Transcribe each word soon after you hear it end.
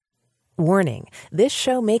Warning, this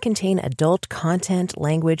show may contain adult content,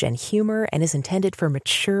 language, and humor and is intended for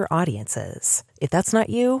mature audiences. If that's not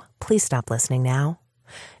you, please stop listening now.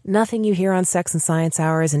 Nothing you hear on Sex and Science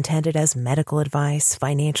Hour is intended as medical advice,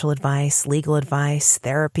 financial advice, legal advice,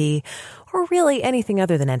 therapy, or really anything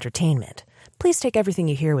other than entertainment. Please take everything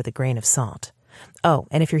you hear with a grain of salt. Oh,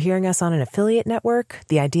 and if you're hearing us on an affiliate network,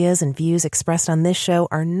 the ideas and views expressed on this show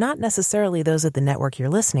are not necessarily those of the network you're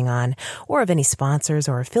listening on, or of any sponsors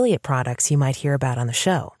or affiliate products you might hear about on the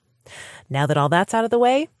show. Now that all that's out of the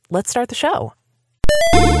way, let's start the show.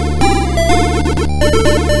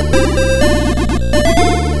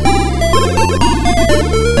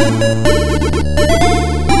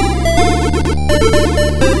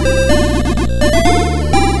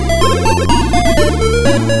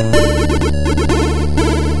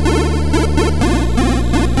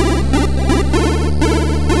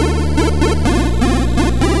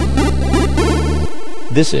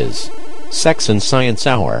 This is Sex and Science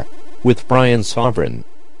Hour with Brian Sovereign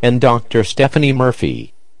and Dr. Stephanie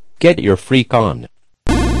Murphy. Get your freak on.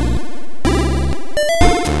 Well,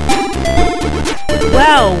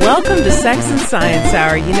 welcome to Sex and Science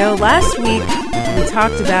Hour. You know, last week we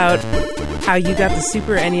talked about how you got the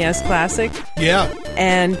Super NES Classic. Yeah.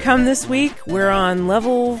 And come this week, we're on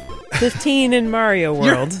level 15 in Mario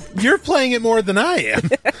World. You're playing it more than I am.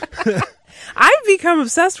 I've become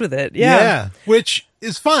obsessed with it. Yeah, which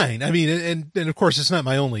is fine. I mean, and of course, it's not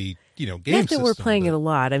my only, game system. We're playing it a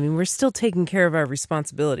lot. I mean, we're still taking care of our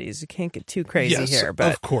responsibilities. You can't get too crazy here.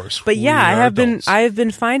 But, of course. But yeah, I have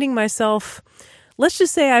been finding myself, let's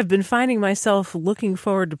just say I've been finding myself looking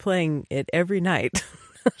forward to playing it every night.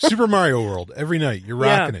 Super Mario World, every night. You're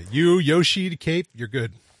rocking it. You, Yoshi, the cape, you're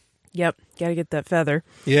good. Yep, gotta get that feather.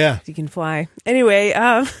 Yeah. So you can fly. Anyway,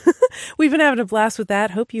 we've been having a blast with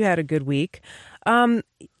that. Hope you had a good week. You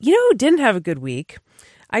know who didn't have a good week?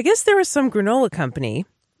 I guess there was some granola company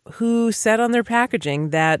who said on their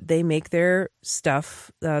packaging that they make their stuff,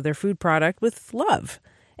 their food product, with love.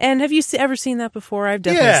 And have you ever seen that before? I've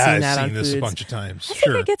definitely seen that on foods. Yeah, I've seen this a bunch of times. I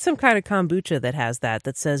think I get some kind of kombucha that has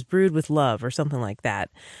that says brewed with love or something like that.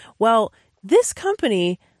 Well, this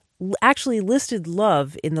company actually listed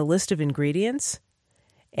love in the list of ingredients,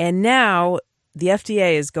 and now the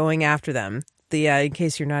FDA is going after them. In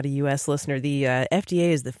case you're not a U.S. listener, the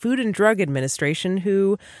FDA is the Food and Drug Administration,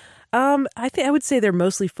 who I would say they're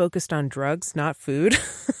mostly focused on drugs, not food.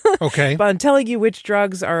 Okay. But on telling you which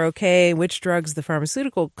drugs are okay, which drugs the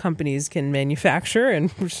pharmaceutical companies can manufacture and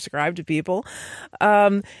prescribe to people.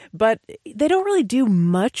 But they don't really do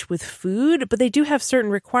much with food, but they do have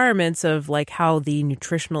certain requirements of like how the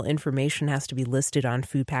nutritional information has to be listed on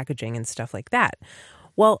food packaging and stuff like that.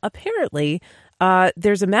 Well, apparently,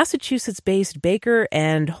 there's a Massachusetts-based baker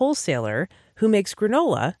and wholesaler who makes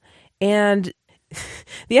granola, and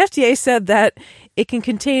the FDA said that it can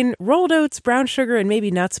contain rolled oats, brown sugar, and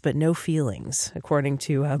maybe nuts, but no feelings, according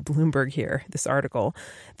to Bloomberg here, this article.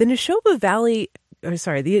 The Neshoba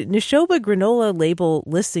granola label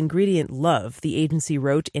lists ingredient love, the agency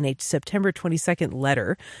wrote in a September 22nd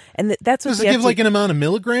letter. And that's what does it give like an amount of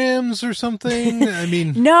milligrams or something? I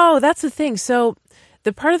mean, no, that's the thing. So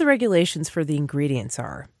the part of the regulations for the ingredients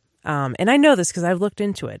are, and I know this because I've looked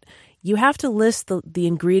into it, you have to list the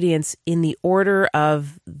ingredients in the order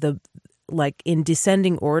of in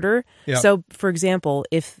descending order. Yep. So, for example,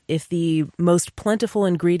 if the most plentiful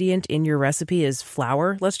ingredient in your recipe is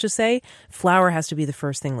flour, let's just say, flour has to be the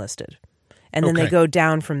first thing listed. And then they go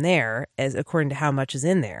down from there as according to how much is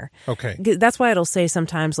in there. Okay. That's why it'll say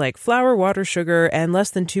sometimes like flour, water, sugar, and less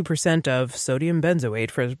than 2% of sodium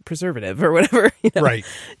benzoate for preservative or whatever. Right.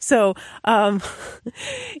 So, I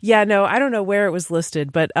don't know where it was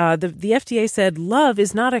listed, but the FDA said love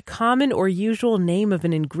is not a common or usual name of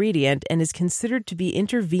an ingredient and is considered to be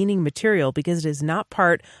intervening material because it is not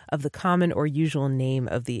part of the common or usual name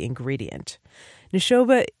of the ingredient.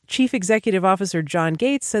 Neshoba Chief Executive Officer John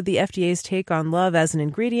Gates said the FDA's take on love as an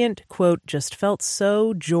ingredient, quote, just felt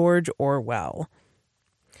so George Orwell.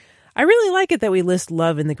 I really like it that we list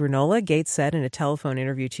love in the granola, Gates said in a telephone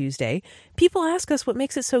interview Tuesday. People ask us what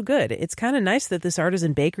makes it so good. It's kind of nice that this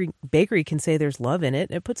artisan bakery can say there's love in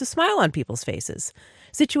it. It puts a smile on people's faces.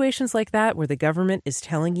 Situations like that where the government is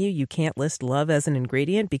telling you can't list love as an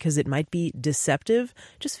ingredient because it might be deceptive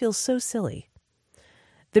just feels so silly.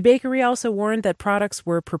 The bakery also warned that products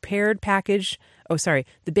were the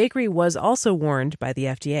bakery was also warned by the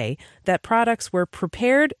FDA that products were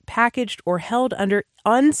prepared, packaged, or held under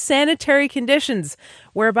unsanitary conditions,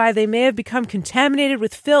 whereby they may have become contaminated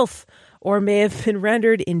with filth or may have been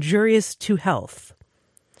rendered injurious to health.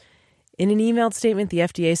 In an emailed statement, the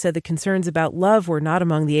FDA said the concerns about love were not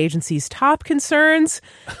among the agency's top concerns.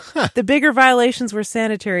 The bigger violations were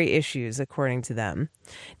sanitary issues, according to them.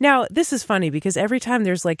 Now, this is funny because every time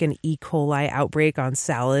there's like an E. coli outbreak on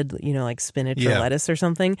salad, like spinach or lettuce or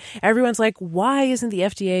something, everyone's like, why isn't the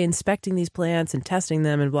FDA inspecting these plants and testing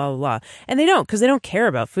them and blah, blah, blah? And they don't, because they don't care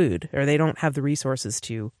about food, or they don't have the resources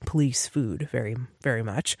to police food very, very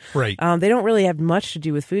much. Right. They don't really have much to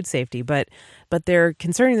do with food safety, but they're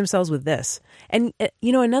concerning themselves with this. And,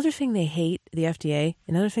 another thing they hate, the FDA,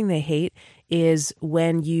 is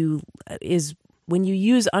when you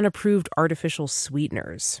use unapproved artificial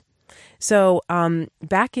sweeteners. So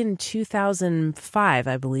back in 2005,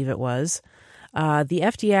 I believe it was, the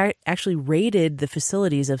FDA actually raided the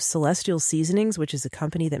facilities of Celestial Seasonings, which is a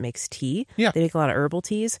company that makes tea. Yeah. They make a lot of herbal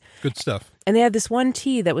teas. Good stuff. And they had this one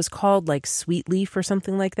tea that was called like Sweet Leaf or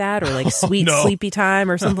something like that, or like Sweet Sleepy Time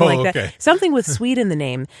or something like that. Something with sweet in the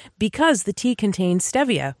name, because the tea contained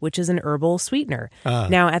stevia, which is an herbal sweetener.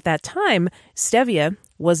 Now, at that time, stevia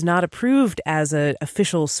was not approved as an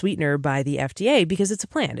official sweetener by the FDA because it's a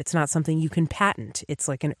plant. It's not something you can patent. It's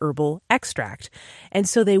like an herbal extract. And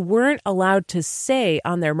so they weren't allowed to say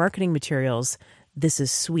on their marketing materials, this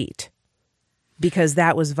is sweet, because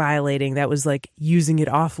that was like using it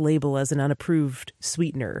off label as an unapproved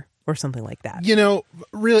sweetener or something like that.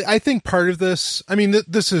 Really, I think part of this,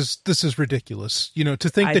 this is ridiculous, to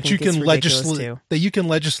think that you can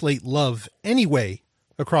legislate love anyway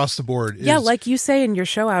across the board. Yeah, like you say in your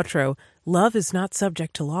show outro, love is not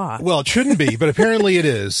subject to law. Well, it shouldn't be, but apparently it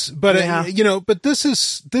is. But but this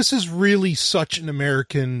is really such an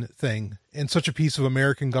American thing, and such a piece of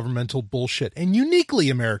American governmental bullshit, and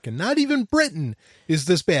uniquely American. Not even Britain is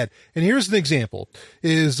this bad. And here's an example: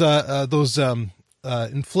 is those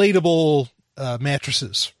inflatable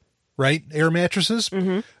mattresses, right? Air mattresses.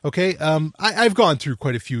 Mm-hmm. Okay, I've gone through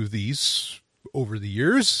quite a few of these over the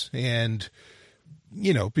years, and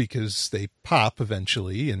because they pop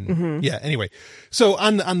eventually, and anyway. So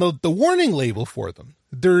on the warning label for them,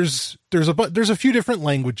 there's a few different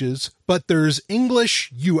languages, but there's English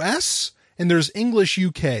US and there's English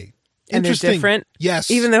UK. And they're different? Yes.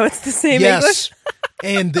 Even though it's the same English?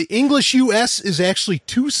 And the English US is actually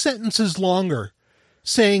 2 sentences longer,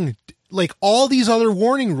 saying like all these other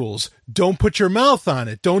warning rules. Don't put your mouth on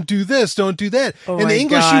it. Don't do this. Don't do that. Oh, and the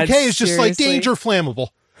English God, UK is just like seriously? danger flammable.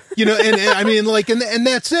 And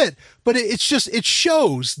that's it. But it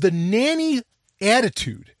shows the nanny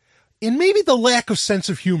attitude and maybe the lack of sense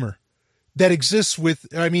of humor that exists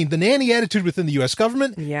the nanny attitude within the U.S.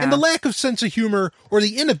 government, and the lack of sense of humor, or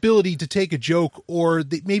the inability to take a joke, or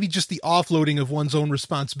maybe just the offloading of one's own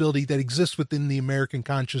responsibility that exists within the American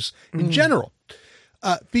conscience in general.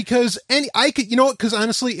 Because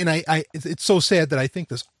honestly, and I it's so sad that I think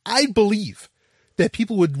this, I believe that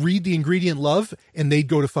people would read the ingredient love and they'd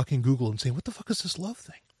go to fucking Google and say, what the fuck is this love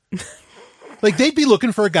thing? Like, they'd be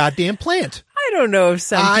looking for a goddamn plant. I don't know if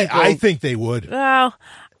some people... I think they would. Well,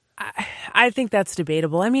 I think that's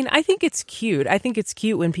debatable. I think it's cute. I think it's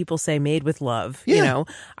cute when people say made with love, and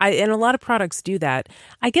a lot of products do that.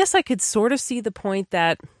 I guess I could sort of see the point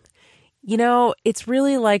that, it's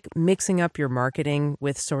really like mixing up your marketing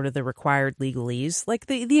with sort of the required legalese. Like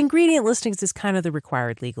the ingredient listings is kind of the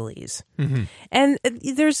required legalese. Mm-hmm. And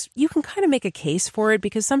you can kind of make a case for it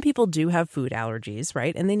because some people do have food allergies,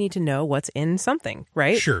 right? And they need to know what's in something,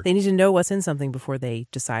 right? Sure. They need to know what's in something before they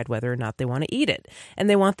decide whether or not they want to eat it. And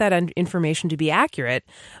they want that information to be accurate.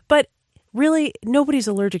 But really, nobody's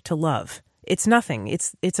allergic to love. It's nothing.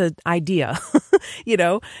 It's an idea,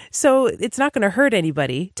 So it's not going to hurt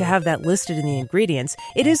anybody to have that listed in the ingredients.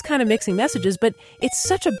 It is kind of mixing messages, but it's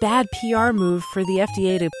such a bad PR move for the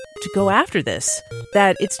FDA to go after this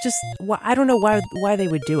that it's just, I don't know why they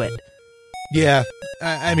would do it. Yeah.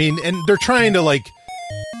 And they're trying to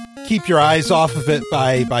keep your eyes off of it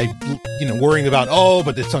by worrying about,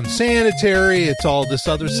 but it's unsanitary, it's all this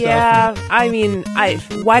other stuff. Yeah,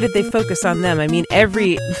 why did they focus on them?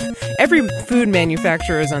 Every food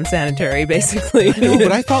manufacturer is unsanitary, basically. I know,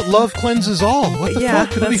 but I thought love cleanses all. What the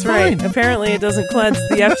fuck? It'll be fine. Right. Apparently it doesn't cleanse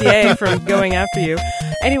the FDA from going after you.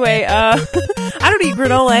 Anyway, I don't eat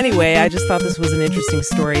granola anyway. I just thought this was an interesting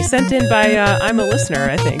story. Sent in by, I'm a listener,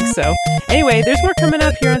 I think. So anyway, there's more coming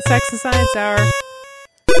up here on Sex and Science Hour.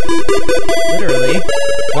 Literally.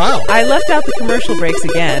 Wow. I left out the commercial breaks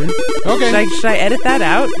again. Okay. Should I edit that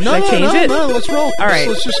out? Should I change it? No, let's roll. All right.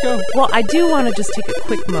 Let's just go. Well, I do want to just take a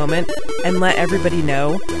quick moment and let everybody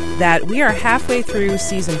know that we are halfway through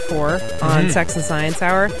season 4 on Sex and Science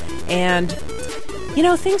Hour. And,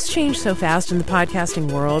 things change so fast in the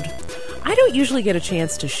podcasting world. I don't usually get a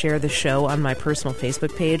chance to share the show on my personal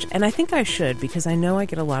Facebook page, and I think I should because I know I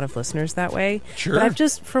get a lot of listeners that way. Sure. But I've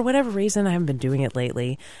just, for whatever reason, I haven't been doing it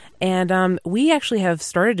lately. And we actually have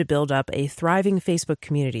started to build up a thriving Facebook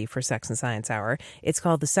community for Sex and Science Hour. It's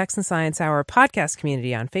called the Sex and Science Hour podcast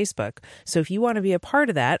community on Facebook. So if you want to be a part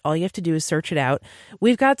of that, all you have to do is search it out.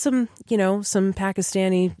 We've got some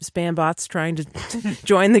Pakistani spam bots trying to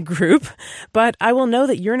join the group, but I will know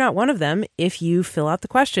that you're not one of them if you fill out the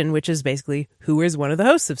question, which is basically, who is one of the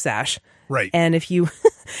hosts of SASH? Right. And if you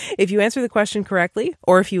answer the question correctly,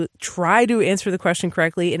 or if you try to answer the question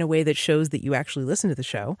correctly in a way that shows that you actually listen to the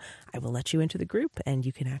show, I will let you into the group and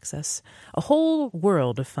you can access a whole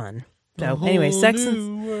world of fun. So anyway,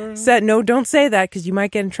 no, don't say that because you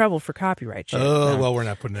might get in trouble for copyright shit. Oh, well, we're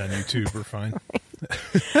not putting it on YouTube. We're fine.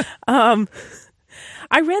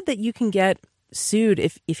 I read that you can get sued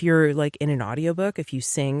if you're like in an audiobook, if you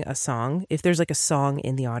sing a song, if there's like a song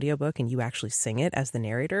in the audiobook and you actually sing it as the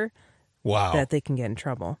narrator. Wow. That they can get in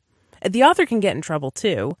trouble. The author can get in trouble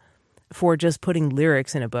too for just putting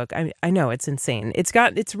lyrics in a book. I know it's insane.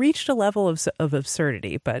 It's reached a level of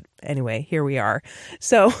absurdity, but anyway, here we are.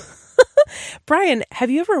 So, Brian,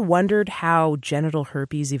 have you ever wondered how genital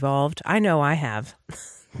herpes evolved? I know I have.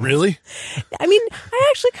 Really? I mean, I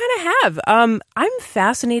actually kind of have. I'm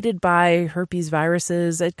fascinated by herpes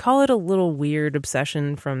viruses. I'd call it a little weird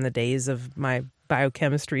obsession from the days of my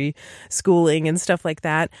biochemistry schooling and stuff like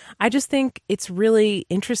that. I just think it's really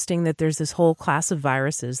interesting that there's this whole class of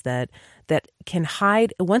viruses that can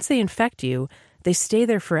hide. Once they infect you, they stay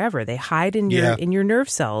there forever. They hide in your nerve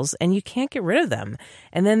cells and you can't get rid of them.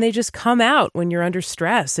 And then they just come out when you're under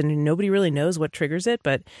stress and nobody really knows what triggers it,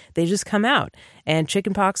 but they just come out. And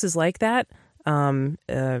chickenpox is like that. What's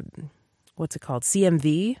it called?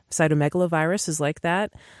 CMV, cytomegalovirus, is like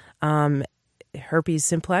that. Herpes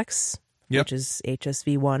simplex, which is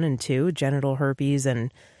HSV 1 and 2, genital herpes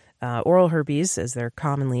and oral herpes, as they're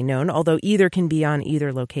commonly known, although either can be on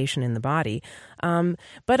either location in the body.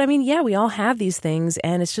 But I mean, we all have these things,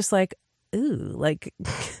 and it's just like, ooh, like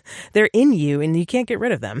they're in you and you can't get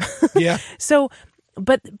rid of them. Yeah. So,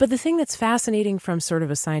 but the thing that's fascinating from sort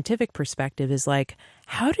of a scientific perspective is like,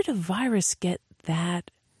 how did a virus get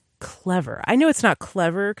that clever? I know it's not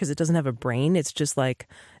clever because it doesn't have a brain. It's just like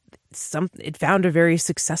it found a very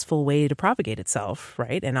successful way to propagate itself,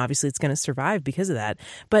 right? And obviously it's going to survive because of that.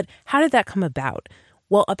 But how did that come about?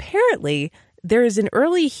 Well, apparently there is an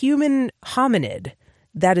early human hominid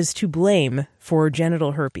that is to blame for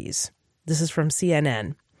genital herpes. This is from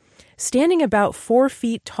CNN. Standing about 4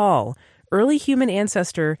 feet tall, early human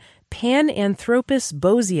ancestor Pananthropus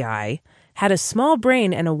bozii had a small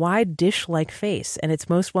brain and a wide dish-like face, and it's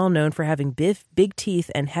most well known for having big teeth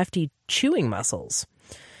and hefty chewing muscles.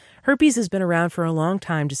 Herpes has been around for a long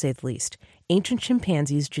time, to say the least. Ancient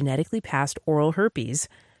chimpanzees genetically passed oral herpes,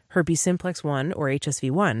 herpes simplex 1 or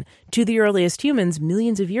HSV 1, to the earliest humans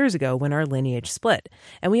millions of years ago when our lineage split.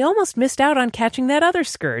 And we almost missed out on catching that other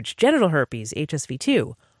scourge, genital herpes, HSV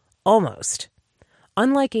 2. Almost.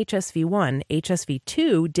 Unlike HSV 1, HSV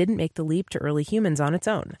 2 didn't make the leap to early humans on its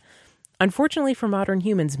own. Unfortunately for modern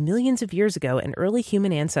humans, millions of years ago, an early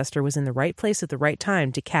human ancestor was in the right place at the right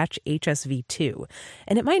time to catch HSV2.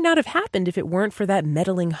 And it might not have happened if it weren't for that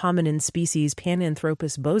meddling hominin species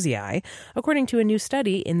Pananthropus bozii, according to a new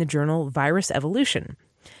study in the journal Virus Evolution.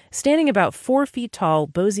 Standing about 4 feet tall,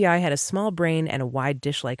 bozii had a small brain and a wide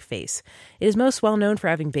dish-like face. It is most well known for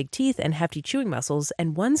having big teeth and hefty chewing muscles,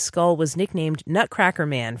 and one skull was nicknamed Nutcracker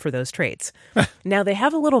Man for those traits. Now, they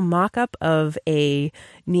have a little mock-up of a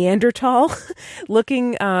Neanderthal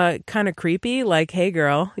looking kind of creepy, like, hey,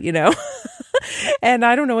 girl, you know. And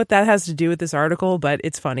I don't know what that has to do with this article, but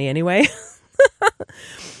it's funny anyway.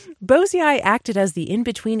 Bozii acted as the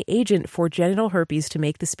in-between agent for genital herpes to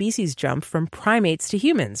make the species jump from primates to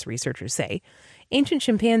humans, researchers say. Ancient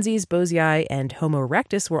chimpanzees, Bozii, and Homo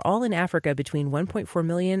erectus were all in Africa between 1.4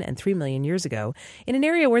 million and 3 million years ago, in an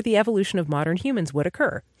area where the evolution of modern humans would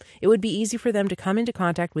occur. It would be easy for them to come into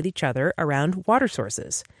contact with each other around water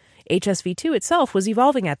sources. HSV2 itself was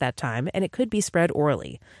evolving at that time, and it could be spread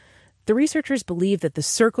orally. The researchers believe that the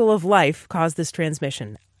circle of life caused this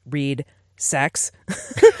transmission. Read sex,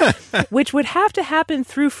 which would have to happen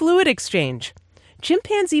through fluid exchange.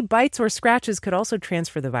 Chimpanzee bites or scratches could also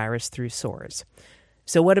transfer the virus through sores.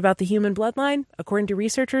 So what about the human bloodline? According to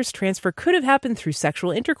researchers, transfer could have happened through sexual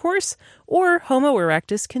intercourse or Homo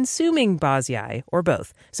erectus consuming Bozii, or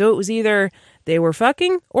both. So it was either they were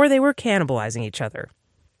fucking or they were cannibalizing each other.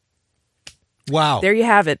 Wow. There you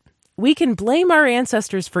have it. We can blame our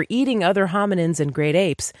ancestors for eating other hominins and great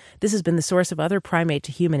apes. This has been the source of other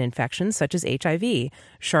primate-to-human infections, such as HIV.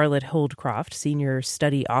 Charlotte Holdcroft, senior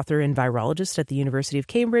study author and virologist at the University of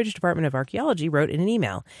Cambridge Department of Archaeology, wrote in an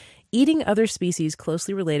email, eating other species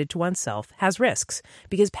closely related to oneself has risks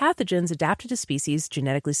because pathogens adapted to species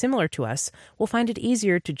genetically similar to us will find it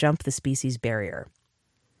easier to jump the species barrier.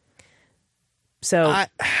 So,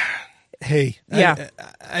 yeah.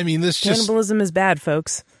 I mean, this cannibalism is bad,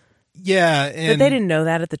 folks. Yeah, but they didn't know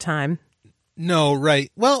that at the time. No, right.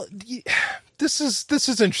 Well, this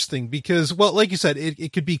is interesting because, well, like you said,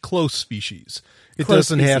 it could be close species. It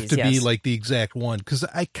doesn't have to be like the exact one. Because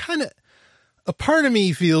a part of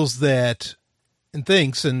me feels that and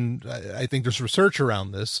thinks, and I think there's research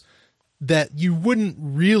around this, that you wouldn't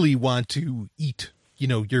really want to eat,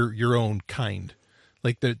 your own kind.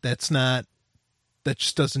 Like that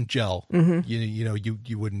just doesn't gel. Mm-hmm.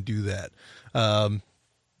 You wouldn't do that.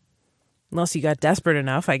 Unless you got desperate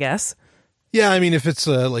enough, I guess. Yeah, I mean, if it's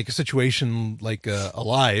like a situation like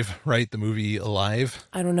Alive, right? The movie Alive.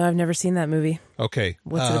 I don't know. I've never seen that movie. Okay.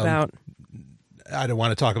 What's it about? I don't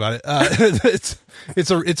want to talk about it.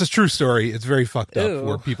 It's a true story. It's very fucked up. Ooh.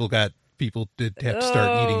 Where people did have to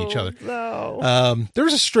start eating each other. No. There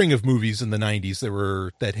was a string of movies in the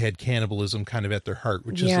 90s that had cannibalism kind of at their heart,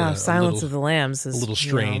 which is Silence of the Lambs is a little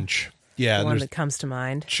strange. The one that comes to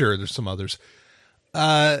mind. Sure, there's some others.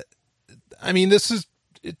 I mean,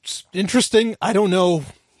 it's interesting. I don't know.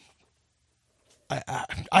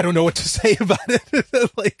 I don't know what to say about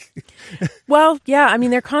it. Well, yeah, I mean,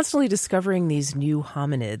 they're constantly discovering these new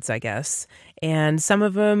hominids, I guess. And some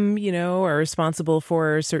of them, are responsible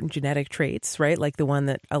for certain genetic traits, right? Like the one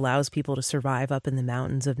that allows people to survive up in the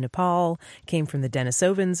mountains of Nepal came from the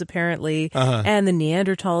Denisovans, apparently. Uh-huh. And the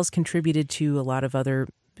Neanderthals contributed to a lot of other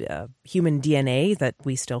human DNA that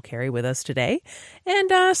we still carry with us today.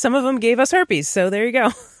 And some of them gave us herpes. So there you go.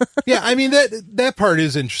 Yeah, I mean, that part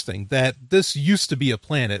is interesting, that this used to be a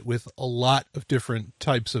planet with a lot of different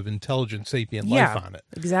types of intelligent sapient life on it.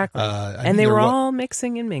 Exactly. And they were all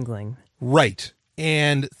mixing and mingling. Right.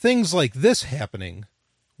 And things like this happening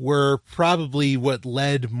were probably what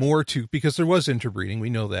led more to, because there was interbreeding, we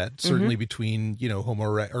know that, certainly between,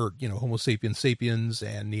 Homo sapiens sapiens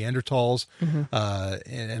and Neanderthals,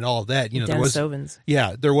 and all of that. Denisovans.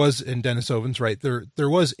 There was, in Denisovans, right, there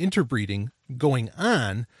was interbreeding going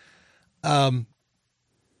on.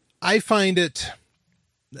 I find it,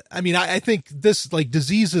 I think this, like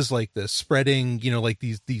diseases like this spreading, like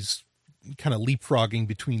these kind of leapfrogging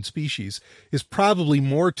between species is probably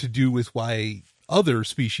more to do with why other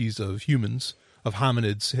species of humans, of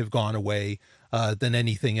hominids, have gone away than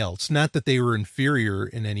anything else. Not that they were inferior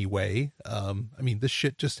in any way. This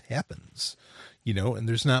shit just happens, and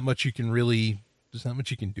there's not much you can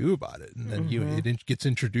do about it. And then it gets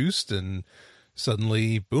introduced, and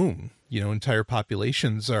suddenly, boom, entire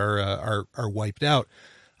populations are wiped out.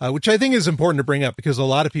 Which I think is important to bring up, because a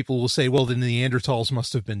lot of people will say, well, the Neanderthals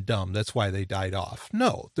must have been dumb. That's why they died off.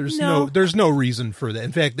 No, there's no reason for that.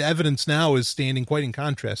 In fact, the evidence now is standing quite in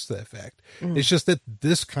contrast to that fact. It's just that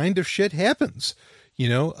this kind of shit happens.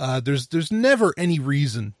 There's never any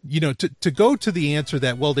reason, to go to the answer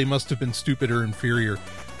that, well, they must have been stupid or inferior.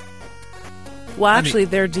 Well, actually,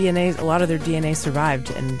 their DNA, a lot of their DNA survived,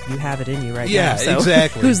 and you have it in you right now. Yeah, so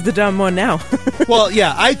exactly. Who's the dumb one now? Well,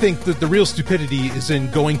 yeah, I think that the real stupidity is in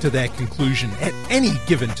going to that conclusion at any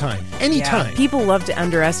given time. Time. People love to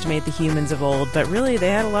underestimate the humans of old, but really, they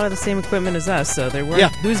had a lot of the same equipment as us, so they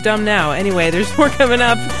weren't. Who's dumb now? Anyway, there's more coming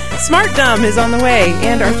up. Smart Dumb is on the way,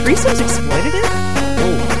 and are threesomes exploitative?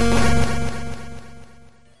 Oh.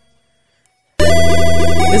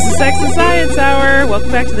 This is Sex and Science Hour. Welcome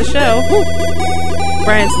back to the show.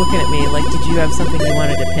 Brian's looking at me like, did you have something you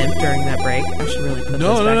wanted to pimp during that break? I should really put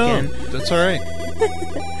this back in. That's all right.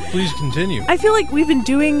 Please continue. I feel like we've been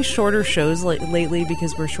doing shorter shows lately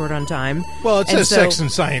because we're short on time. Well, it says Sex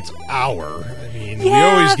and Science Hour. We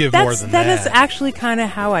always give more than that. That is actually kind of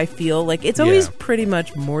how I feel. Like, it's always pretty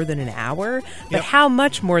much more than an hour. But how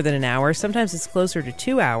much more than an hour? Sometimes it's closer to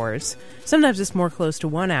 2 hours. Sometimes it's more close to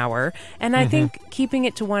 1 hour. And I think keeping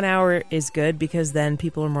it to 1 hour is good, because then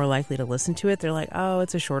people are more likely to listen to it. They're like, oh,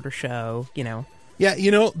 it's a shorter show, Yeah,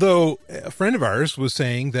 though a friend of ours was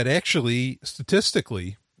saying that actually,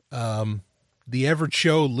 statistically, the average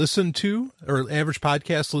show listened to, or average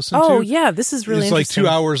podcast listened to. Oh, yeah, this is really interesting.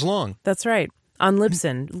 Like 2 hours long. That's right. On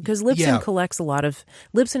Libsyn, because Libsyn collects a lot of...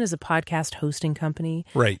 Libsyn is a podcast hosting company.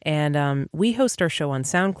 Right. And we host our show on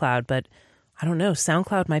SoundCloud, but I don't know,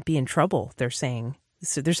 SoundCloud might be in trouble, they're saying.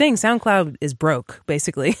 So they're saying SoundCloud is broke,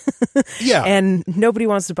 basically. Yeah. And nobody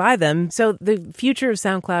wants to buy them. So the future of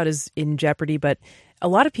SoundCloud is in jeopardy, but a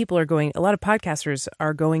lot of podcasters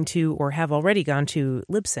are going to or have already gone to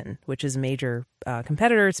Libsyn, which is a major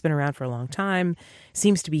competitor. It's been around for a long time,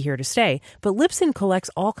 seems to be here to stay. But Libsyn collects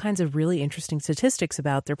all kinds of really interesting statistics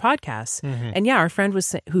about their podcasts. Mm-hmm. And yeah, our friend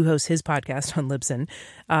who hosts his podcast on Libsyn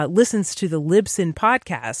listens to the Libsyn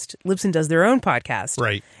podcast. Libsyn does their own podcast.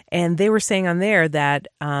 Right. And they were saying on there that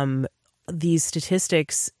these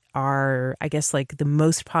statistics are, I guess, like the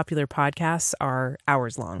most popular podcasts are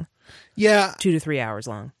hours long. Yeah. 2 to 3 hours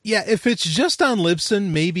long. Yeah. If it's just on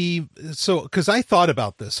Libsyn, maybe so, because I thought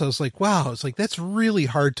about this. I was like, wow, it's like, that's really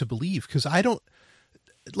hard to believe because I don't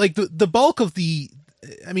like the bulk of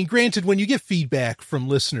I mean, granted, when you get feedback from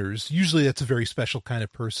listeners, usually that's a very special kind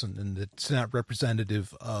of person and it's not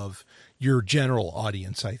representative of your general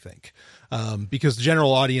audience, I think, because the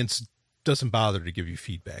general audience doesn't bother to give you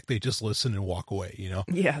feedback. They just listen and walk away, you know?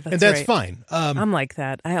 Yeah, that's right. And that's fine. I'm like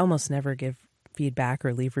that. I almost never give feedback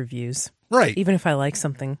or leave reviews. Right. Even if I like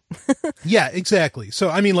something. Yeah, exactly.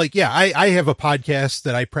 So, I mean, like, yeah, I have a podcast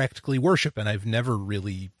that I practically worship and I've never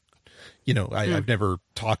really, you know, I've never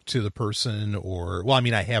talked to the person well, I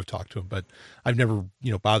mean, I have talked to him, but I've never,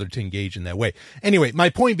 you know, bothered to engage in that way. Anyway,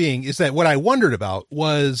 my point being is that what I wondered about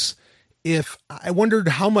was I wondered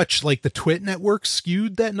how much like the Twit network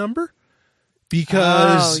skewed that number.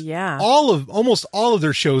 Because almost all of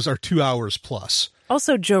their shows are 2 hours plus.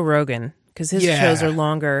 Also Joe Rogan, because his shows are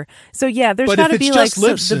longer. So yeah, there's got to be like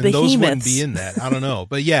Libsyn, the behemoths. Those wouldn't be in that. I don't know.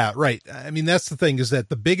 But yeah, right. I mean, that's the thing is that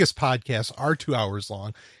the biggest podcasts are 2 hours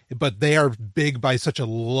long, but they are big by such a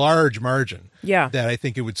large margin that I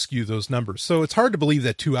think it would skew those numbers. So it's hard to believe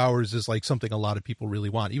that 2 hours is like something a lot of people really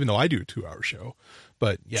want, even though I do a 2 hour show.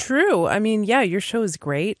 But yeah. True. I mean, yeah, your show is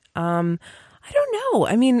great. I don't know.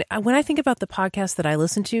 I mean, when I think about the podcasts that I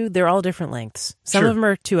listen to, they're all different lengths. Some of them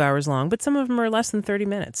are 2 hours long, but some of them are less than 30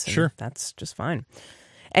 minutes. Sure. That's just fine.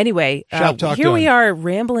 Anyway, here we are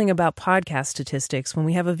rambling about podcast statistics when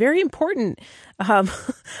we have a very important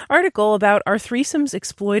article about are threesomes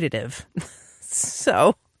exploitative.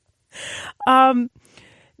 So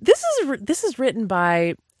this is written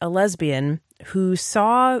by a lesbian who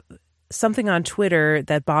saw something on Twitter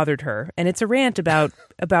that bothered her, and it's a rant about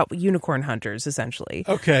unicorn hunters, essentially.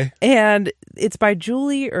 Okay. And it's by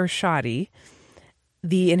Julie Urshadi,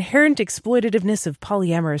 The Inherent Exploitativeness of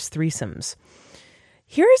Polyamorous Threesomes.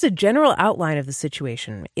 Here is a general outline of the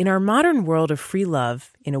situation. In our modern world of free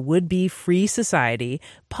love, in a would-be free society,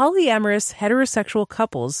 polyamorous heterosexual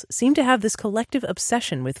couples seem to have this collective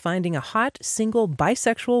obsession with finding a hot, single,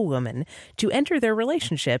 bisexual woman to enter their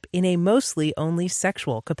relationship in a mostly only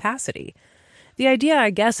sexual capacity. The idea, I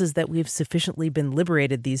guess, is that we've sufficiently been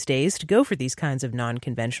liberated these days to go for these kinds of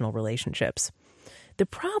non-conventional relationships. The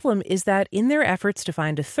problem is that in their efforts to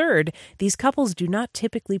find a third, these couples do not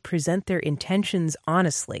typically present their intentions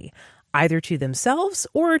honestly, either to themselves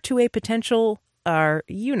or to a potential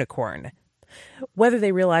unicorn. Whether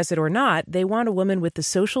they realize it or not, they want a woman with the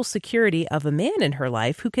social security of a man in her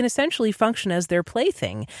life who can essentially function as their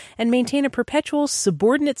plaything and maintain a perpetual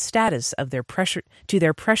subordinate status of to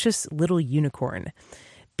their precious little unicorn.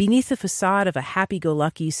 Beneath the facade of a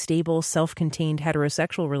happy-go-lucky, stable, self-contained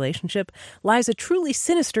heterosexual relationship lies a truly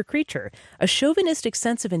sinister creature, a chauvinistic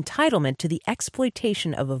sense of entitlement to the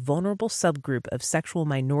exploitation of a vulnerable subgroup of sexual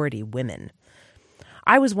minority women.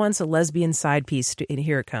 I was once a lesbian side piece, and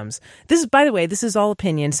here it comes. This is, by the way, this is all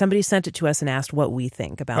opinion. Somebody sent it to us and asked what we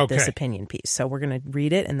think about this opinion piece. So we're going to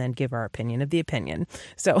read it and then give our opinion of the opinion.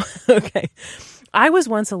 So, okay. I was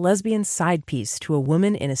once a lesbian side piece to a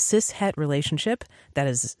woman in a cis-het relationship, that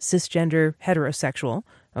is cisgender heterosexual,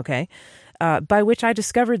 okay, by which I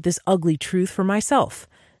discovered this ugly truth for myself.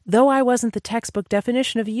 Though I wasn't the textbook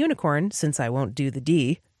definition of a unicorn, since I won't do the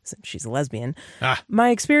D, since she's a lesbian, my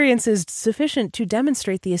experience is sufficient to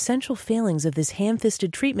demonstrate the essential failings of this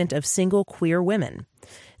ham-fisted treatment of single queer women.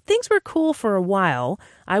 Things were cool for a while.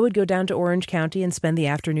 I would go down to Orange County and spend the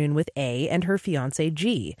afternoon with A and her fiancé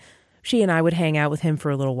G. She and I would hang out with him for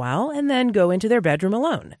a little while and then go into their bedroom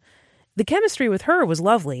alone. The chemistry with her was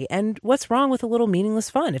lovely, and what's wrong with a little meaningless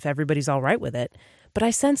fun if everybody's all right with it? But I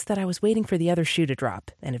sensed that I was waiting for the other shoe to drop,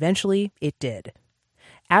 and eventually it did.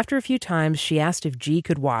 After a few times, she asked if G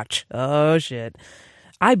could watch. Oh, shit.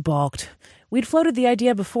 I balked. We'd floated the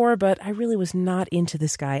idea before, but I really was not into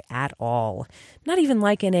this guy at all. Not even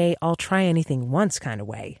like in a I'll try anything once kind of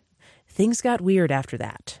way. Things got weird after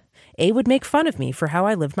that. A would make fun of me for how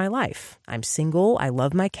I lived my life. I'm single, I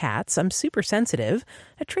love my cats, I'm super sensitive,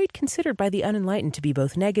 a trait considered by the unenlightened to be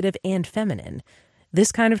both negative and feminine.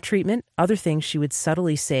 This kind of treatment, other things she would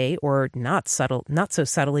subtly say or not so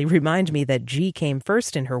subtly remind me that G came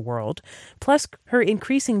first in her world, plus her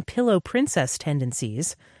increasing pillow princess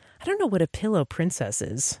tendencies. I don't know what a pillow princess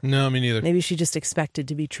is. No, me neither. Maybe she just expected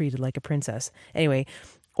to be treated like a princess. Anyway,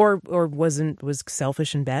 or was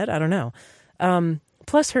selfish in bed. I don't know.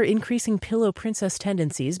 Plus, her increasing pillow princess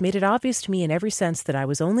tendencies made it obvious to me in every sense that I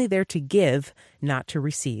was only there to give, not to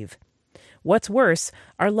receive. What's worse,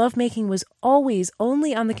 our lovemaking was always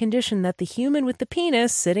only on the condition that the human with the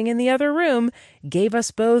penis sitting in the other room gave us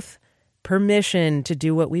both permission to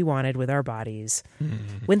do what we wanted with our bodies.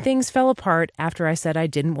 When things fell apart after I said I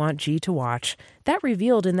didn't want G to watch, that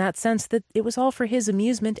revealed in that sense that it was all for his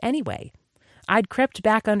amusement anyway. I'd crept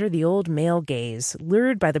back under the old male gaze,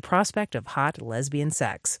 lured by the prospect of hot lesbian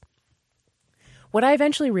sex. What I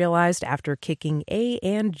eventually realized after kicking A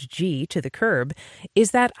and G to the curb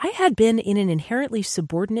is that I had been in an inherently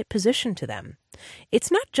subordinate position to them.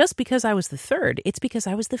 It's not just because I was the third, it's because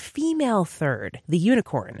I was the female third, the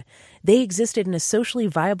unicorn. They existed in a socially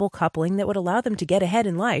viable coupling that would allow them to get ahead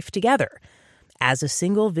in life together. As a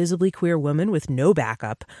single, visibly queer woman with no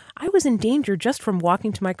backup, I was in danger just from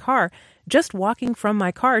walking from my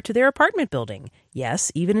car to their apartment building.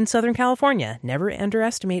 Yes, even in Southern California, never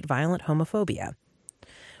underestimate violent homophobia.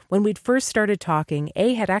 When we'd first started talking,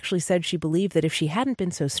 A had actually said she believed that if she hadn't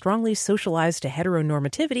been so strongly socialized to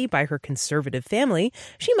heteronormativity by her conservative family,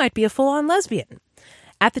 she might be a full-on lesbian.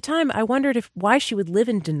 At the time, I wondered why she would live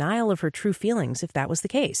in denial of her true feelings if that was the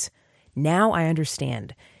case. Now I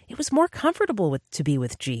understand. It was more comfortable to be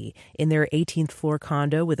with G in their 18th floor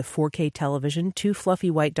condo with a 4K television, 2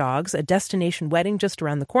 fluffy white dogs, a destination wedding just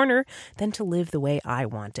around the corner, than to live the way I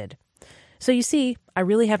wanted. So you see, I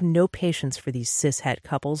really have no patience for these cis-het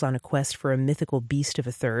couples on a quest for a mythical beast of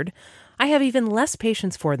a third. I have even less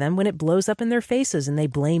patience for them when it blows up in their faces and they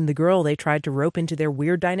blame the girl they tried to rope into their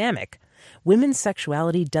weird dynamic. Women's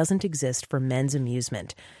sexuality doesn't exist for men's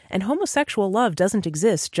amusement, and homosexual love doesn't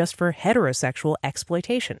exist just for heterosexual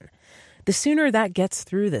exploitation. The sooner that gets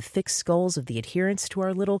through the thick skulls of the adherents to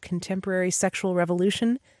our little contemporary sexual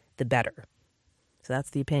revolution, the better. So that's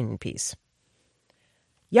the opinion piece.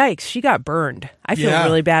 Yikes, she got burned. I feel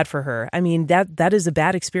really bad for her. I mean, that is a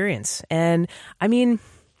bad experience. And I mean,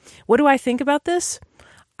 what do I think about this?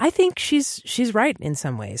 I think she's right in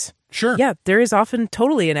some ways. Sure. Yeah, there is often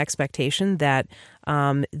totally an expectation that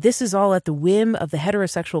this is all at the whim of the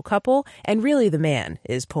heterosexual couple, and really the man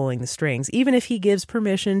is pulling the strings, even if he gives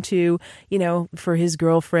permission to, for his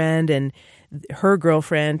girlfriend and her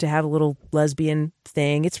girlfriend to have a little lesbian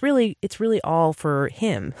thing. It's really all for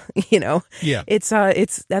him, Yeah. It's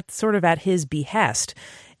that's sort of at his behest.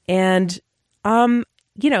 And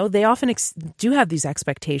they often do have these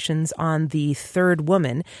expectations on the third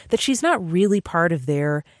woman that she's not really part of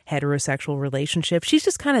their heterosexual relationship. She's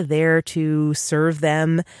just kind of there to serve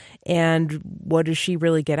them. And what does she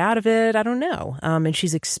really get out of it? I don't know. And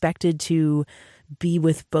she's expected to be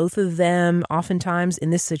with both of them. Oftentimes in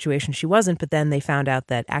this situation, she wasn't, but then they found out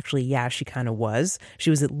that actually, she kind of was. She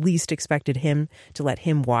was at least expected him to let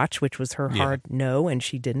him watch, which was her hard no. And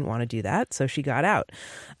she didn't want to do that. So she got out.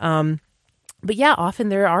 But often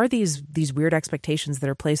there are these weird expectations that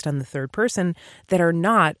are placed on the third person that are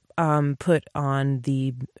not put on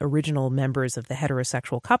the original members of the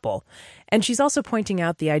heterosexual couple. And she's also pointing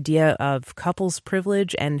out the idea of couples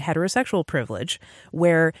privilege and heterosexual privilege,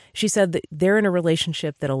 where she said that they're in a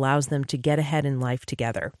relationship that allows them to get ahead in life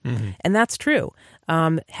together. Mm-hmm. And that's true.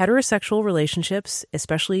 Heterosexual relationships,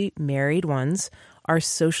 especially married ones, are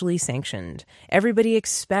socially sanctioned. Everybody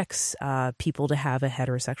expects people to have a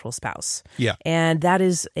heterosexual spouse. Yeah. And that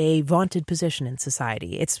is a vaunted position in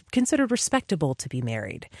society. It's considered respectable to be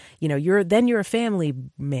married. You're a family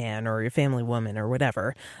man or a family woman or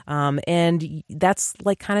whatever. And that's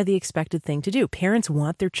like kind of the expected thing to do. Parents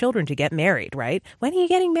want their children to get married, right? When are you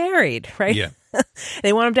getting married, right? Yeah.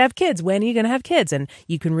 They want them to have kids. When are you going to have kids? And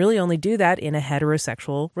you can really only do that in a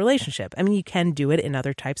heterosexual relationship. I mean, you can do it in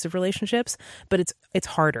other types of relationships, but it's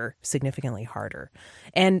harder, significantly harder.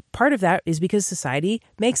 And part of that is because society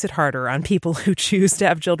makes it harder on people who choose to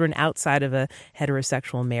have children outside of a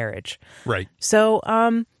heterosexual marriage. Right. So,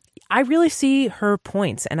 I really see her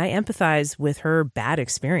points, and I empathize with her bad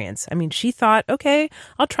experience. I mean, she thought, okay,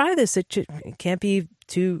 I'll try this. It can't be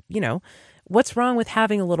too, what's wrong with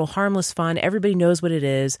having a little harmless fun? Everybody knows what it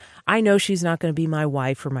is. I know she's not going to be my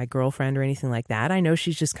wife or my girlfriend or anything like that. I know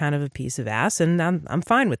she's just kind of a piece of ass, and I'm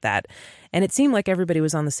fine with that. And it seemed like everybody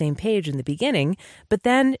was on the same page in the beginning, but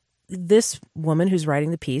then this woman who's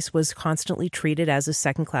writing the piece was constantly treated as a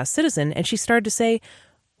second-class citizen, and she started to say,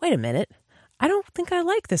 wait a minute, I don't think I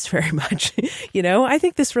like this very much. I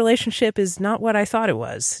think this relationship is not what I thought it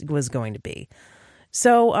was going to be.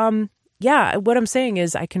 So, what I'm saying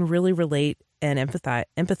is I can really relate and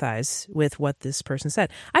empathize with what this person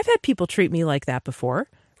said. I've had people treat me like that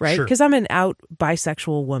before, right? Sure. Because I'm an out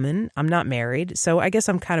bisexual woman. I'm not married. So I guess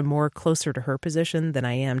I'm kind of more closer to her position than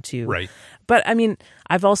I am to. Right. But I mean,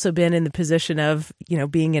 I've also been in the position of,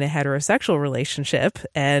 being in a heterosexual relationship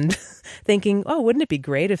and thinking, oh, wouldn't it be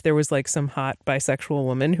great if there was like some hot bisexual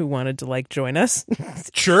woman who wanted to like join us?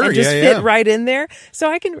 Sure. And just fit right in there.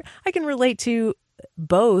 So I can relate to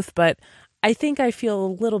both, but I think I feel a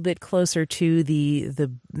little bit closer to the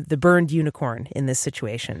burned unicorn in this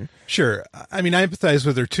situation. Sure. I mean, I empathize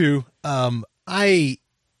with her too.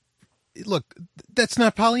 Look, that's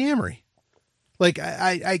not polyamory. Like,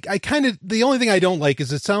 I kind of, the only thing I don't like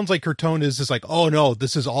is it sounds like her tone is like, oh no,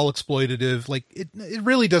 this is all exploitative. Like, it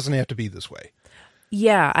really doesn't have to be this way.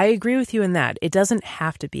 Yeah, I agree with you in that. It doesn't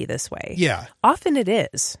have to be this way. Yeah. Often it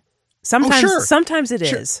is. Sometimes it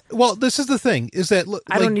is. Well, this is the thing, is that...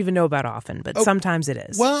 I don't even know about often, but sometimes it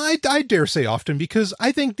is. Well, I dare say often, because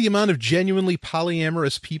I think the amount of genuinely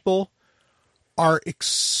polyamorous people are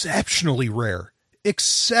exceptionally rare.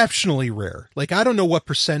 Exceptionally rare. Like, I don't know what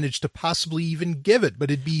percentage to possibly even give it, but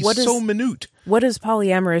it'd be minute. What does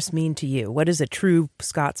polyamorous mean to you? What is a true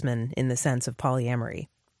Scotsman in the sense of polyamory?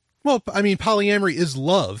 Well, I mean, polyamory is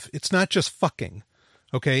love. It's not just fucking.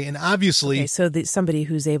 Okay, and obviously... Okay, so somebody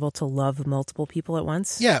who's able to love multiple people at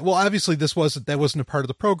once? Yeah, well, obviously that wasn't a part of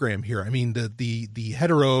the program here. I mean, the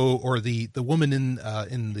hetero or the woman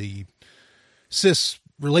in the cis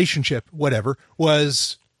relationship, whatever,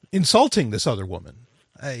 was insulting this other woman,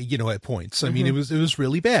 at points. I mean, it was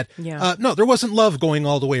really bad. Yeah. No, there wasn't love going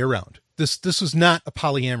all the way around. This was not a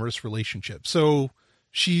polyamorous relationship. So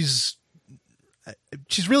she's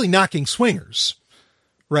really knocking swingers,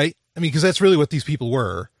 right? I mean, because that's really what these people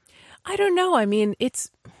were. I don't know. I mean, it's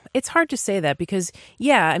hard to say that because,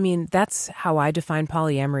 yeah, I mean, that's how I define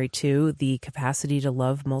polyamory too, the capacity to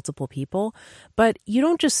love multiple people. But you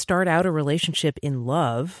don't just start out a relationship in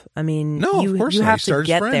love. I mean, no, of course you not. have to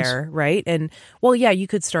get there, right? And, well, yeah, you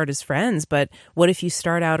could start as friends, but what if you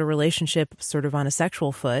start out a relationship sort of on a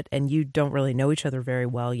sexual foot and you don't really know each other very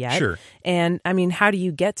well yet? Sure. And, I mean, how do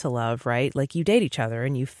you get to love, right? Like, you date each other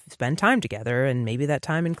and you spend time together, and maybe that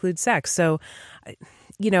time includes sex. So...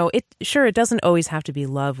 it doesn't always have to be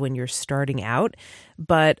love when you're starting out,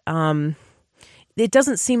 but it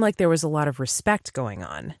doesn't seem like there was a lot of respect going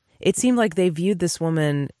on. It seemed like they viewed this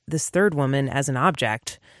third woman, as an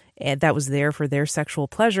object that was there for their sexual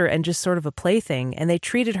pleasure and just sort of a plaything, and they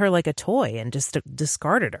treated her like a toy and just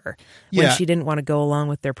discarded her when she didn't want to go along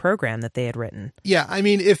with their program that they had written. Yeah, I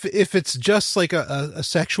mean, if it's just like a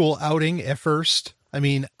sexual outing at first, I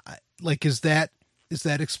mean, like, is that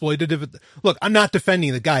exploitative? Look, I'm not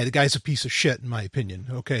defending the guy. The guy's a piece of shit, in my opinion.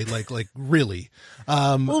 Okay, like really.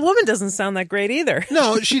 Well, the woman doesn't sound that great either.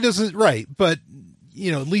 No, she doesn't. Right, but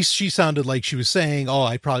at least she sounded like she was saying, "Oh,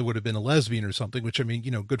 I probably would have been a lesbian or something." Which, I mean,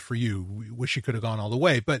 good for you. We wish you could have gone all the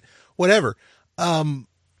way, but whatever.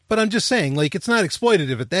 But I'm just saying, like, it's not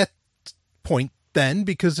exploitative at that point then,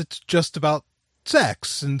 because it's just about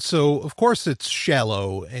sex, and so of course it's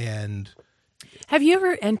shallow and. Have you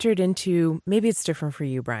ever entered into, maybe it's different for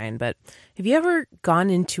you, Brian, but have you ever gone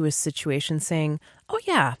into a situation saying, oh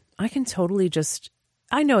yeah, I can totally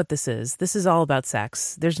I know what this is. This is all about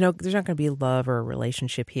sex. There's not going to be love or a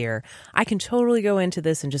relationship here. I can totally go into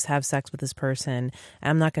this and just have sex with this person.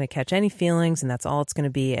 I'm not going to catch any feelings, and that's all it's going to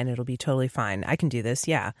be, and it'll be totally fine. I can do this,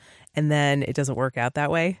 yeah. And then it doesn't work out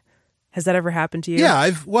that way. Has that ever happened to you? Yeah,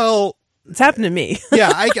 it's happened to me.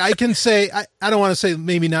 Yeah, I can say, I don't want to say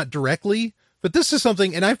maybe not directly, but this is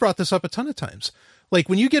something, and I've brought this up a ton of times. Like,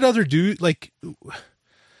 when you get other dudes, like,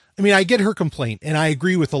 I mean, I get her complaint, and I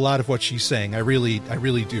agree with a lot of what she's saying. I really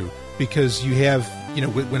do. Because you have,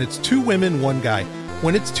 when it's two women, one guy.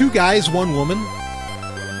 When it's two guys, one woman,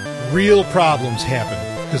 real problems happen.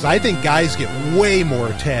 Because I think guys get way more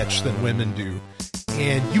attached than women do.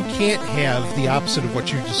 And you can't have the opposite of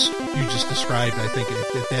what you just described. I think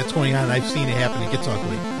if that's going on, I've seen it happen, it gets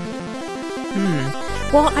ugly.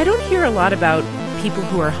 Well, I don't hear a lot about people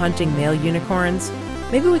who are hunting male unicorns.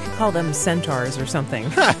 Maybe we could call them centaurs or something.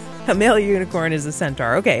 A male unicorn is a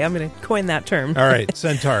centaur. Okay, I'm going to coin that term. All right,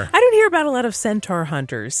 centaur. I don't hear about a lot of centaur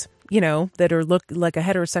hunters, that are like a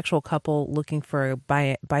heterosexual couple looking for a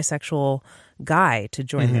bisexual guy to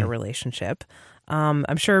join their relationship.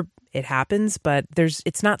 I'm sure it happens, but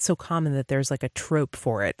it's not so common that there's like a trope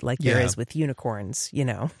for it, like there is with unicorns,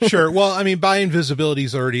 Sure. Well, I mean, bi-invisibility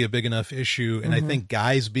is already a big enough issue, and I think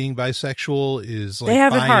guys being bisexual is like they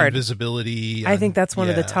have it hard. Bi-invisibility. I think that's one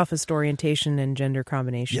of the toughest orientation and gender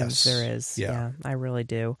combinations there is. Yeah, I really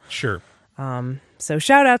do. Sure. So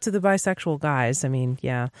shout out to the bisexual guys. I mean,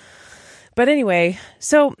 yeah. But anyway,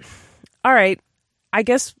 so all right, I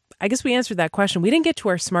guess I guess we answered that question. We didn't get to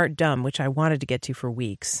our smart dumb, which I wanted to get to for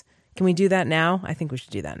weeks. Can we do that now? I think we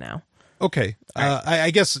should do that now. Okay. Right.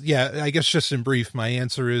 I guess just in brief, my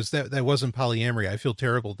answer is that wasn't polyamory. I feel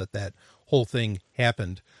terrible that whole thing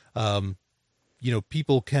happened.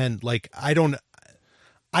 People can, like, I don't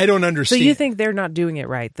understand. So you think they're not doing it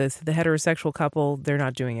right? The heterosexual couple, they're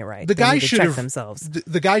not doing it right. The guy should check themselves.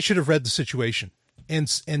 The guy should have read the situation and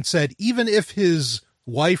said, even if his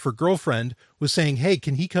wife or girlfriend was saying, "Hey,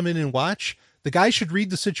 can he come in and watch?" The guy should read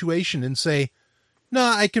the situation and say, "No,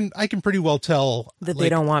 I can pretty well tell that they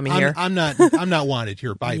don't want me here. I'm not wanted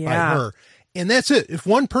here by her." And that's it. If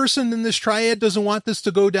one person in this triad doesn't want this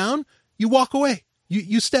to go down, you walk away.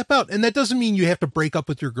 You step out. And that doesn't mean you have to break up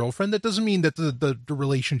with your girlfriend. That doesn't mean that the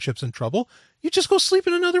relationship's in trouble. You just go sleep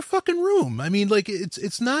in another fucking room. I mean, like,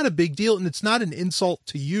 it's not a big deal, and it's not an insult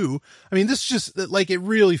to you. I mean, this just, like, it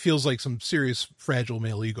really feels like some serious fragile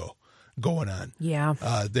male ego going on. Yeah.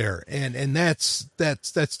 There. And that's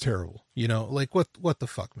terrible. Like, what the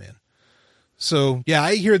fuck, man? So, yeah,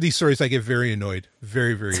 I hear these stories. I get very annoyed.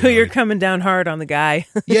 Very, very So annoyed. you're coming down hard on the guy.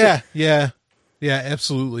 Yeah,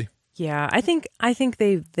 absolutely. Yeah, I think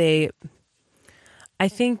the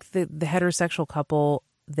heterosexual couple,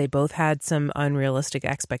 they both had some unrealistic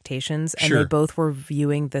expectations, and they both were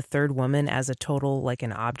viewing the third woman as a total, like,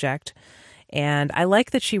 an object. And I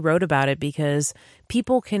like that she wrote about it because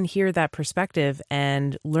people can hear that perspective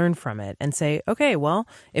and learn from it and say, okay, well,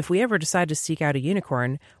 if we ever decide to seek out a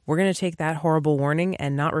unicorn, we're going to take that horrible warning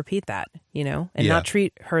and not repeat that, and not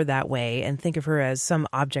treat her that way and think of her as some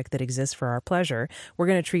object that exists for our pleasure. We're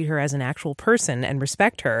going to treat her as an actual person and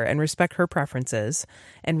respect her preferences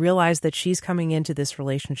and realize that she's coming into this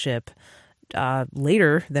relationship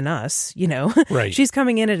later than us, Right. She's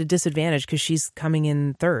coming in at a disadvantage because she's coming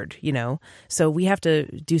in third, so we have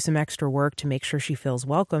to do some extra work to make sure she feels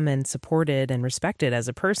welcome and supported and respected as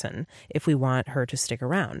a person if we want her to stick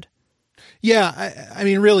around. Yeah. I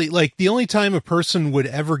mean, really, like, the only time a person would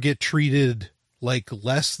ever get treated like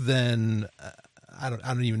less than, I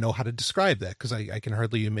don't even know how to describe that, because I can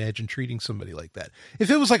hardly imagine treating somebody like that.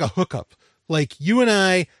 If it was like a hookup, like you and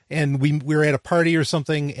I, and we were at a party or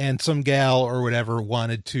something, and some gal or whatever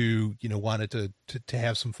wanted to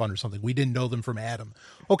have some fun or something. We didn't know them from Adam.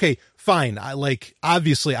 Okay, fine.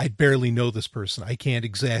 Obviously I barely know this person. I can't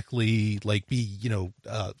exactly, like, be,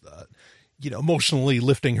 emotionally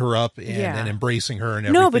lifting her up and embracing her and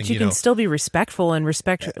everything. No, but you can still be respectful and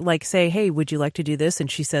like, say, hey, would you like to do this?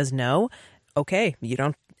 And she says no. Okay. You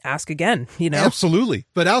don't ask again, Absolutely.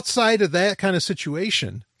 But outside of that kind of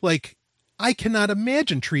situation, like, I cannot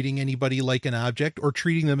imagine treating anybody like an object or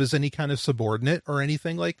treating them as any kind of subordinate or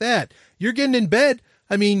anything like that. You're getting in bed.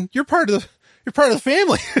 I mean, you're part of the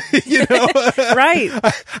family, Right.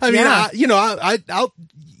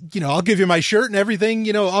 I'll give you my shirt and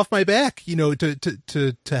everything, off my back,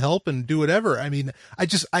 to help and do whatever. I mean,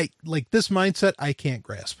 I like this mindset. I can't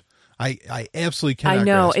grasp. I absolutely cannot. I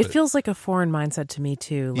know grasp it feels like a foreign mindset to me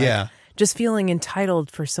too. Like, yeah. Just feeling entitled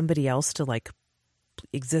for somebody else to, like,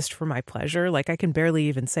 exist for my pleasure. Like, I can barely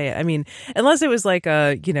even say it. I mean, unless it was like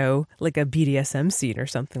a BDSM scene or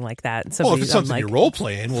something like that. And if it's something, like, you're role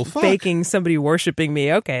playing, well, fuck. Faking somebody worshiping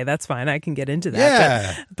me. Okay, that's fine. I can get into that.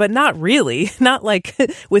 Yeah. But not really. Not like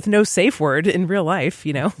with no safe word in real life,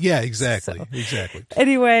 Yeah, exactly. So, exactly.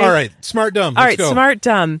 Anyway. All right. Smart dumb. Let's go. Smart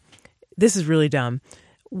dumb. This is really dumb.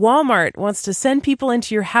 Walmart wants to send people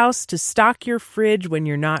into your house to stock your fridge when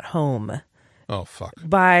you're not home. Oh, fuck.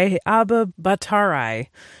 By Abba Batarai.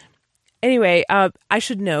 Anyway, I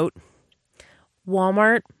should note,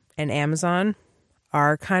 Walmart and Amazon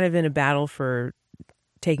are kind of in a battle for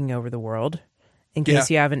taking over the world, in case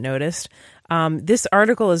you haven't noticed. This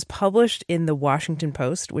article is published in the Washington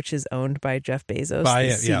Post, which is owned by Jeff Bezos,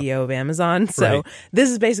 the CEO of Amazon. So this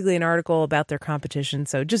is basically an article about their competition.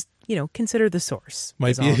 So just, consider the source.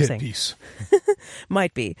 Might be a hit piece.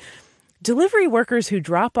 Might be. Delivery workers who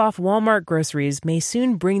drop off Walmart groceries may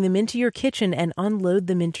soon bring them into your kitchen and unload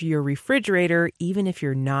them into your refrigerator, even if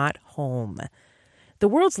you're not home. The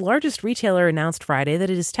world's largest retailer announced Friday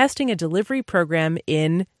that it is testing a delivery program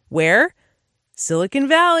in, where? Silicon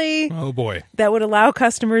Valley. Oh, boy. That would allow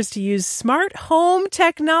customers to use smart home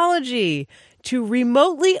technology to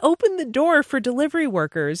remotely open the door for delivery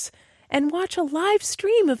workers and watch a live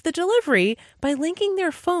stream of the delivery by linking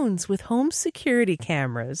their phones with home security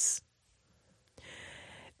cameras.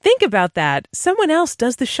 Think about that. Someone else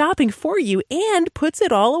does the shopping for you and puts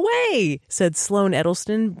it all away, said Sloan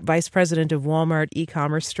Edelstein, vice president of Walmart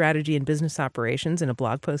e-commerce strategy and business operations, in a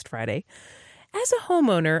blog post Friday. As a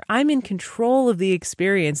homeowner, I'm in control of the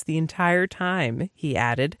experience the entire time, he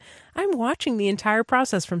added. I'm watching the entire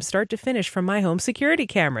process from start to finish from my home security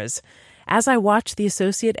cameras. As I watch the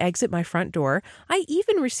associate exit my front door, I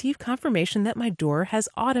even receive confirmation that my door has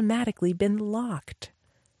automatically been locked.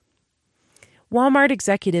 Walmart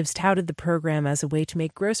executives touted the program as a way to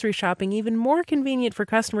make grocery shopping even more convenient for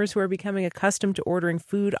customers who are becoming accustomed to ordering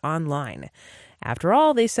food online. After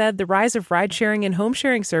all, they said the rise of ride-sharing and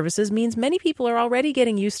home-sharing services means many people are already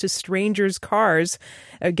getting used to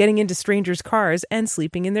getting into strangers' cars and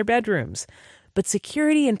sleeping in their bedrooms. But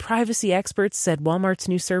security and privacy experts said Walmart's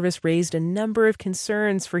new service raised a number of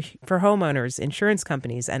concerns for homeowners, insurance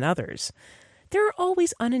companies, and others. There are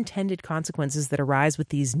always unintended consequences that arise with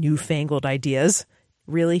these newfangled ideas.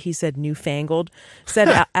 Really, he said newfangled,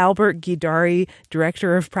 said Albert Guidari,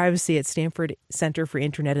 director of privacy at Stanford Center for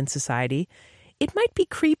Internet and Society. It might be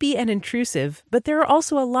creepy and intrusive, but there are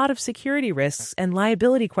also a lot of security risks and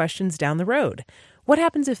liability questions down the road. What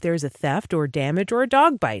happens if there's a theft or damage or a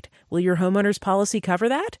dog bite? Will your homeowner's policy cover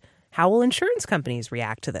that? How will insurance companies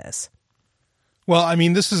react to this? Well, I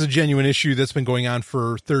mean, this is a genuine issue that's been going on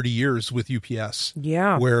for 30 years with UPS.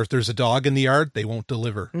 Yeah. Where if there's a dog in the yard, they won't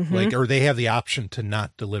deliver. Or they have the option to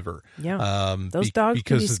not deliver. Yeah. Those dogs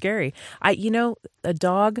can be scary. A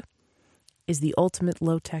dog is the ultimate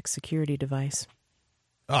low-tech security device.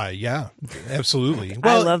 Yeah, absolutely.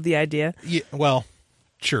 Well, I love the idea. Yeah, well,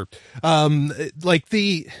 sure.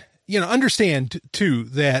 Understand too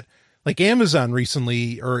that like Amazon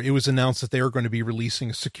recently, or it was announced that they were going to be releasing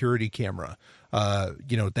a security camera,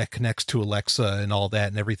 that connects to Alexa and all that,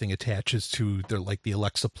 and everything attaches to the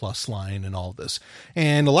Alexa Plus line and all this.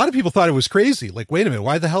 And a lot of people thought it was crazy. Like, wait a minute,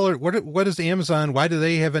 why the hell what is Amazon? Why do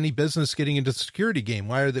they have any business getting into the security game?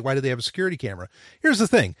 Why do they have a security camera? Here's the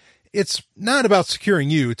thing. It's not about securing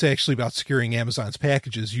you. It's actually about securing Amazon's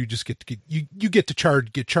packages. You just get to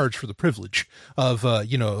get charged for the privilege of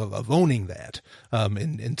owning that,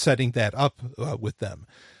 and setting that up with them.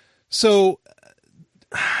 So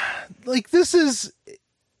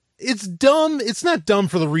it's dumb. It's not dumb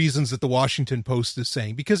for the reasons that the Washington Post is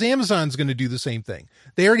saying, because Amazon's going to do the same thing.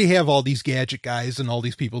 They already have all these gadget guys and all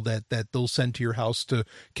these people that they'll send to your house to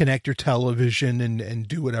connect your television and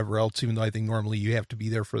do whatever else, even though I think normally you have to be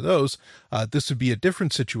there for those. This would be a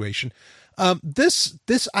different situation. This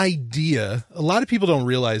idea, a lot of people don't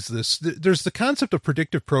realize this. There's the concept of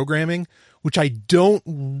predictive programming, which I don't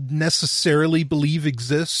necessarily believe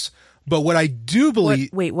exists. But what I do believe...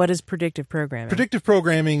 What is predictive programming? Predictive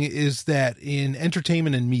programming is that in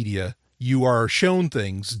entertainment and media, you are shown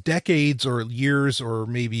things decades or years or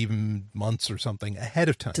maybe even months or something ahead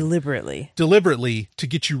of time. Deliberately to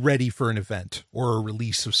get you ready for an event or a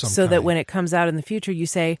release of some kind. So that when it comes out in the future, you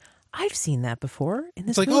say, I've seen that before in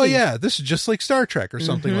this movie. Oh yeah, this is just like Star Trek or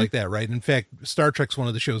something like that, right? In fact, Star Trek's one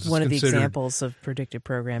of the shows that's one of the examples of predictive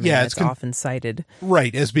programming that's often cited.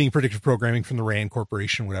 Right, as being predictive programming from the RAND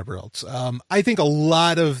Corporation, whatever else. I think a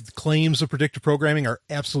lot of claims of predictive programming are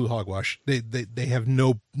absolute hogwash. They have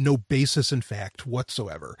no basis in fact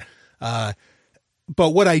whatsoever. But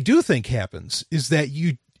what I do think happens is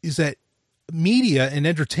that media and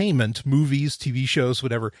entertainment, movies, TV shows,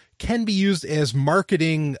 whatever, can be used as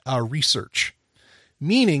marketing research,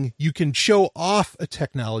 meaning you can show off a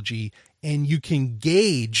technology and you can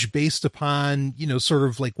gauge based upon, sort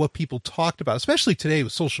of like what people talked about, especially today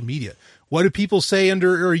with social media. What do people say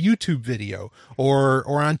under a YouTube video or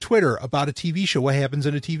on Twitter about a TV show? What happens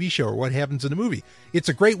in a TV show or what happens in a movie? It's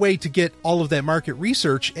a great way to get all of that market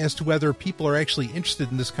research as to whether people are actually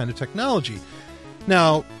interested in this kind of technology.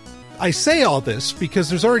 Now, I say all this because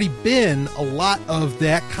there's already been a lot of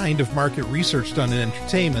that kind of market research done in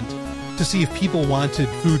entertainment to see if people wanted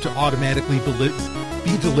food to automatically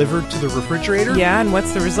be delivered to the refrigerator. Yeah, and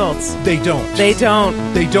what's the results? They don't. They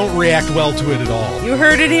don't react well to it at all. You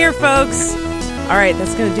heard it here, folks. All right,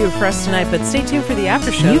 that's going to do it for us tonight, but stay tuned for the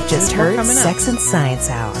after show. You've just heard Sex and Science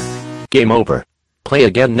Hour. Game over. Play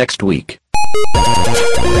again next week.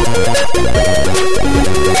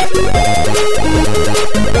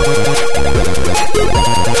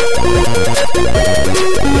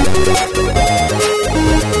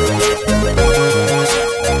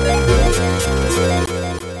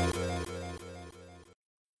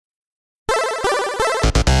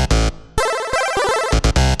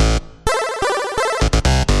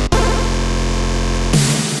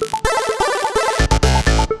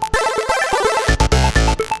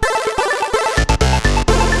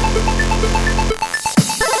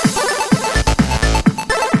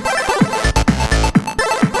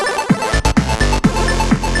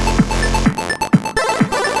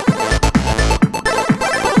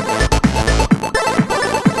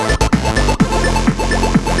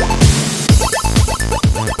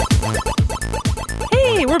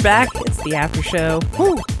 back. It's the after show.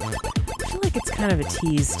 Whew. I feel like it's kind of a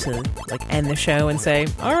tease to end the show and say,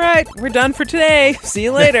 all right, we're done for today. See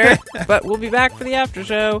you later. But we'll be back for the after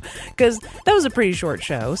show because that was a pretty short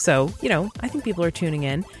show. So, I think people are tuning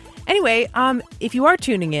in. Anyway, if you are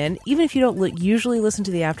tuning in, even if you don't usually listen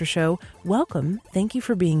to the after show, welcome. Thank you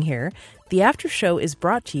for being here. The after show is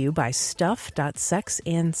brought to you by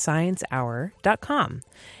stuff.sexandsciencehour.com.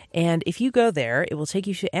 And if you go there, it will take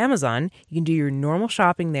you to Amazon. You can do your normal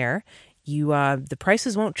shopping there. The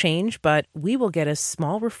prices won't change, but we will get a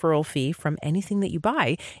small referral fee from anything that you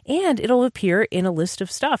buy, and it'll appear in a list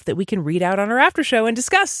of stuff that we can read out on our after show and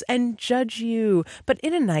discuss and judge you, but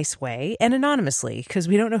in a nice way and anonymously, because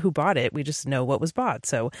we don't know who bought it. We just know what was bought.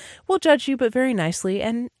 So we'll judge you, but very nicely,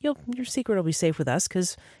 and your secret will be safe with us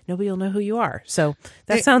because nobody will know who you are. So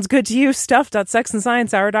that sounds good to you.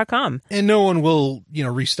 Stuff.sexandsciencehour.com. And no one will,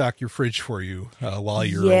 restock your fridge for you while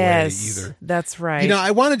you're away either. That's right.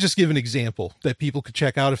 I want to just give an example that people could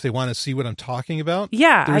check out if they want to see what I'm talking about.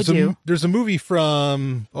 Yeah, I do. There's a movie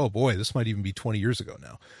from, this might even be 20 years ago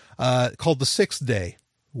now, called The Sixth Day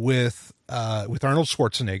with Arnold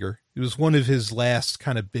Schwarzenegger. It was one of his last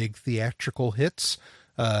kind of big theatrical hits,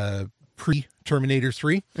 pre-Terminator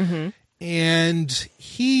 3. Mm-hmm. And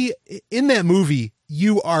in that movie,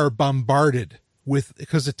 you are bombarded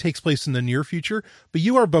because it takes place in the near future, but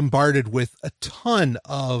you are bombarded with a ton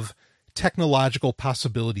of technological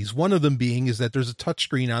possibilities. One of them being is that there's a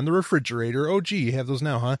touchscreen on the refrigerator. Oh, gee, you have those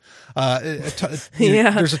now, huh? There's a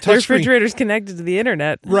touchscreen. The refrigerator's connected to the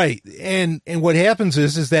internet. Right. And what happens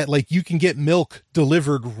is that you can get milk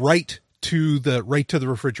delivered right to the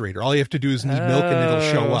refrigerator. All you have to do is need milk and it'll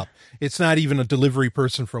show up. It's not even a delivery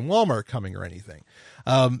person from Walmart coming or anything.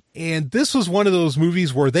 And this was one of those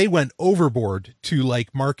movies where they went overboard to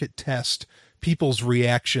market test people's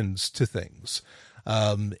reactions to things.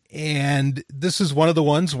 And this is one of the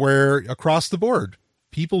ones where across the board,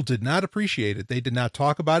 people did not appreciate it. They did not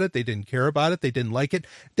talk about it. They didn't care about it. They didn't like it.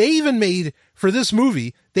 They even made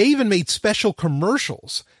special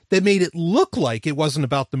commercials that made it look like it wasn't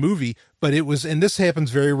about the movie, but it was, and this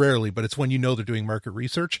happens very rarely, but it's when they're doing market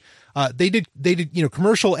research. They did,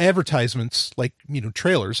 commercial advertisements,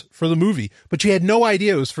 trailers for the movie, but you had no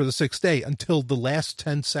idea it was for The Sixth Day until the last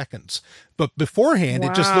 10 seconds. But beforehand,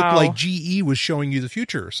 It just looked like GE was showing you the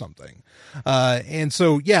future or something. And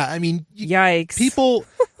so, yikes. People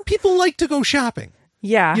like to go shopping.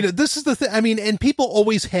 Yeah. This is the thing. And people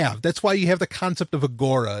always have. That's why you have the concept of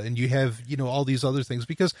Agora and you have, all these other things,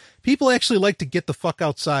 because people actually like to get the fuck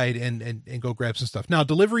outside and go grab some stuff. Now,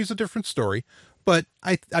 delivery is a different story, but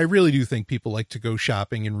I really do think people like to go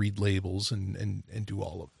shopping and read labels and do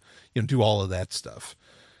all of that stuff.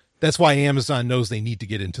 That's why Amazon knows they need to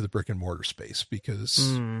get into the brick and mortar space,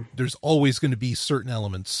 because there's always going to be certain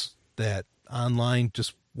elements that online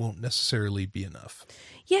just won't necessarily be enough.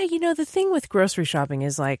 Yeah, the thing with grocery shopping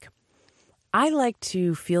is I like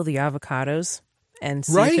to feel the avocados and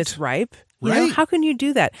see if it's ripe. How can you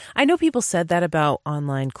do that? I know people said that about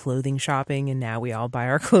online clothing shopping, and now we all buy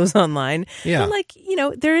our clothes online. Yeah.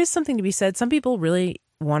 But there is something to be said. Some people really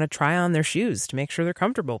want to try on their shoes to make sure they're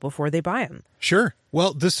comfortable before they buy them. Sure.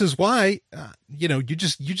 Well, this is why, you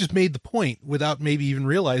just made the point without maybe even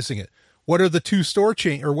realizing it. What are the two store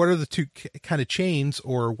chain, or what are the two kind of chains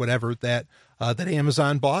or whatever that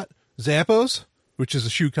Amazon bought? Zappos, which is a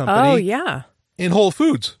shoe company. Oh, yeah. And Whole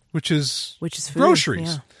Foods, which is food,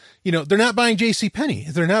 groceries. Yeah. They're not buying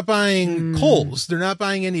JCPenney. They're not buying Kohl's. They're not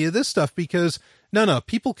buying any of this stuff because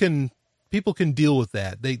people can deal with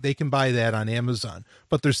that. They can buy that on Amazon,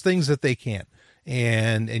 but there's things that they can't.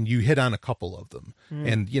 And you hit on a couple of them.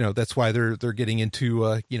 And, that's why they're getting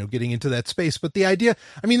into, that space. But the idea,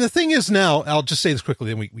 the thing is now, I'll just say this quickly,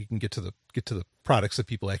 then we can get to the products that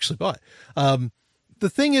people actually bought. The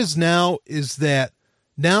thing is now that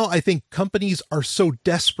I think companies are so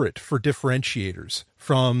desperate for differentiators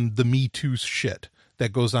from the Me Too shit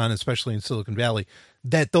that goes on, especially in Silicon Valley,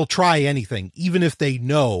 that they'll try anything, even if they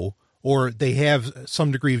know or they have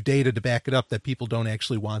some degree of data to back it up that people don't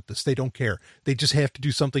actually want this. They don't care. They just have to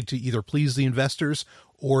do something to either please the investors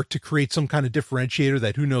or to create some kind of differentiator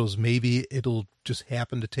that, who knows, maybe it'll just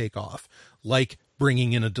happen to take off, like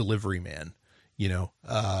bringing in a delivery man.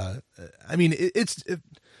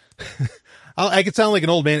 I could sound like an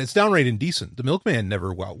old man. It's downright indecent. The milkman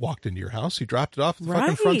never walked into your house. He dropped it off at the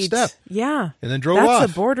fucking front step. Yeah. And then drove off.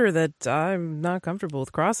 That's a border that I'm not comfortable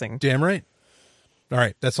with crossing. Damn right. All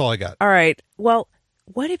right. That's all I got. All right. Well,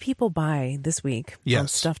 what did people buy this week Yes. on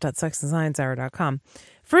stuff.sexandsciencehour.com?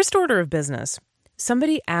 First order of business.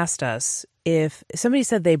 Somebody asked us if somebody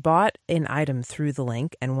said they bought an item through the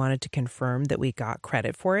link and wanted to confirm that we got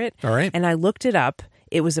credit for it. All right. And I looked it up.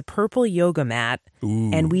 It was a purple yoga mat.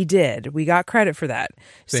 Ooh. And we got credit for that.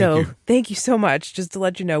 Thank you so much. Just to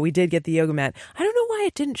let you know, we did get the yoga mat. I don't know why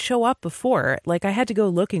it didn't show up before. Like, I had to go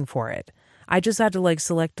looking for it. I just had to like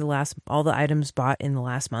select all the items bought in the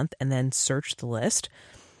last month and then search the list.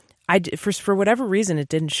 For whatever reason, it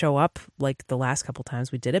didn't show up like the last couple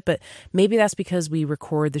times we did it, but maybe that's because we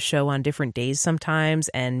record the show on different days sometimes,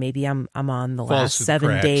 and maybe I'm on the last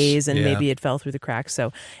 7 days, and maybe it fell through the cracks.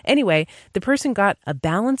 So anyway, the person got a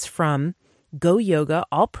Balance From Go Yoga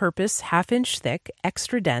all-purpose half-inch thick,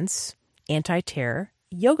 extra dense, anti-tear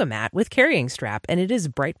yoga mat with carrying strap, and it is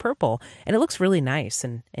bright purple, and it looks really nice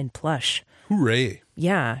and plush. Hooray.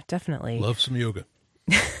 Yeah, definitely. Love some yoga.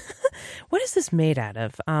 What is this made out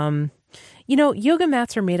of? Yoga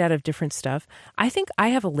mats are made out of different stuff. I think I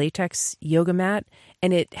have a latex yoga mat,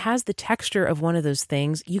 and it has the texture of one of those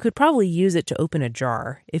things. You could probably use it to open a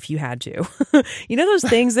jar if you had to. You know those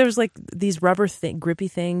things? There's like these rubber grippy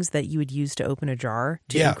things that you would use to open a jar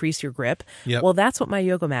to increase your grip. Yep. Well, that's what my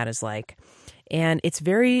yoga mat is like. And it's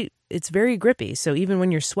very grippy. So even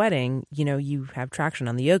when you're sweating, you have traction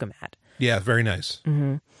on the yoga mat. Yeah, very nice.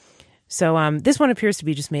 Mm-hmm. So this one appears to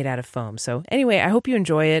be just made out of foam. So anyway, I hope you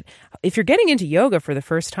enjoy it. If you're getting into yoga for the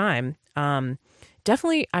first time,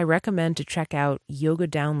 definitely I recommend to check out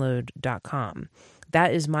yogadownload.com.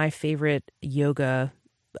 That is my favorite yoga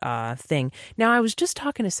thing. Now, I was just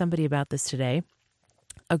talking to somebody about this today.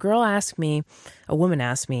 A woman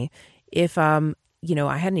asked me if I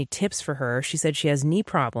had any tips for her. She said she has knee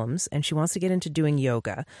problems and she wants to get into doing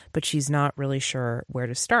yoga, but she's not really sure where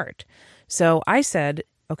to start. So I said,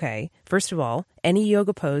 okay, first of all, any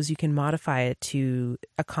yoga pose, you can modify it to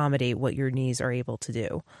accommodate what your knees are able to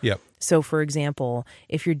do. Yep. So, for example,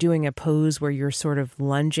 if you're doing a pose where you're sort of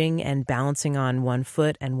lunging and balancing on one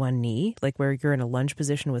foot and one knee, like where you're in a lunge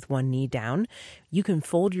position with one knee down, you can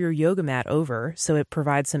fold your yoga mat over so it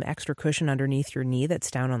provides some extra cushion underneath your knee that's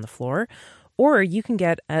down on the floor. Or you can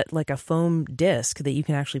get like a foam disc that you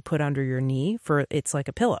can actually put under your knee it's like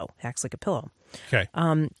a pillow, acts like a pillow. Okay.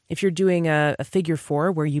 If you're doing a figure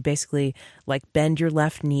 4 where you basically like bend your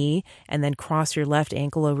left knee and then cross your left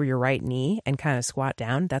ankle over your right knee and kind of squat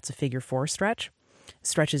down, that's a figure 4 stretch.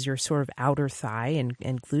 Stretches your sort of outer thigh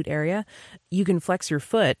and glute area. You can flex your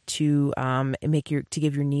foot to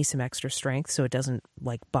give your knee some extra strength so it doesn't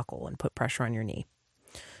like buckle and put pressure on your knee.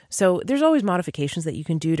 So there's always modifications that you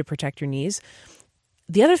can do to protect your knees.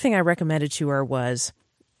 The other thing I recommended to her was,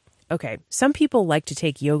 okay, some people like to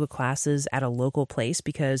take yoga classes at a local place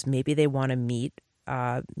because maybe they want to meet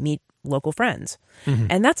local friends. Mm-hmm.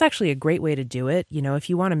 And that's actually a great way to do it. If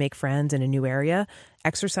you want to make friends in a new area,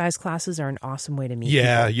 exercise classes are an awesome way to meet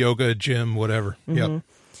people. Yoga, gym, whatever. Mm-hmm. Yep.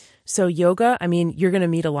 So yoga, you're going to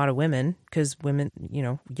meet a lot of women because women,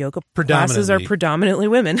 yoga classes are predominantly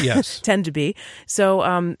women. Yes. Tend to be.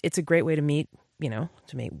 So it's a great way to meet,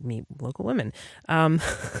 meet local women.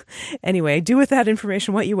 Anyway, do with that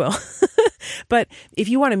information what you will. But if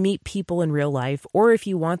you want to meet people in real life, or if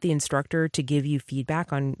you want the instructor to give you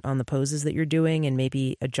feedback on the poses that you're doing and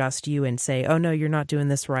maybe adjust you and say, oh, no, you're not doing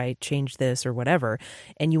this right, change this or whatever,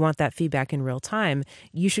 and you want that feedback in real time,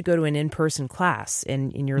 you should go to an in-person class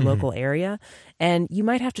in your local area. And you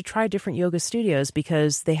might have to try different yoga studios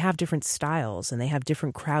because they have different styles and they have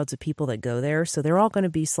different crowds of people that go there. So they're all going to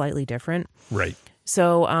be slightly different. Right.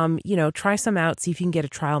 So, try some out, see if you can get a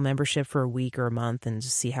trial membership for a week or a month and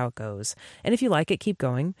just see how it goes. And if you like it, keep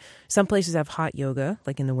going. Some places have hot yoga,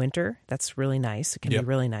 like in the winter. That's really nice. It can be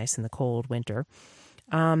really nice in the cold winter.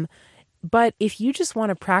 But if you just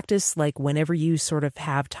want to practice like whenever you sort of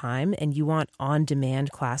have time and you want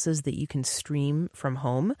on-demand classes that you can stream from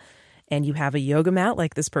home, and you have a yoga mat,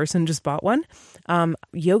 like this person just bought one,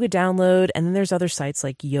 Yoga Download, and then there's other sites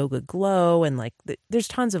like Yoga Glow, and like there's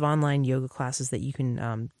tons of online yoga classes that you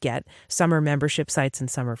can get. Some are membership sites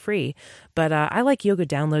and some are free. But I like Yoga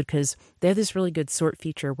Download because they have this really good sort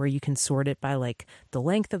feature where you can sort it by like the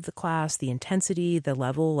length of the class, the intensity, the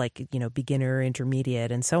level, like, beginner,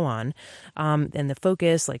 intermediate, and so on. And the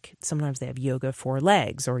focus, like sometimes they have yoga for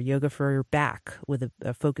legs or yoga for your back with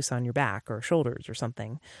a focus on your back or shoulders or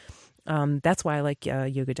something. That's why I like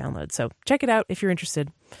Yoga Download. So check it out if you're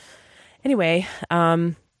interested. Anyway,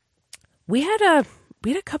 we had a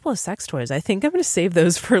couple of sex toys. I think I'm going to save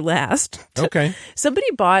those for last. Okay. Somebody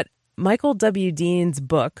bought Michael W. Dean's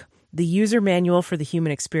book, The User Manual for the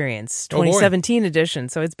Human Experience, 2017 edition.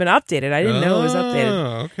 So it's been updated. I didn't know it was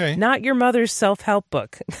updated. Okay. Not your mother's self-help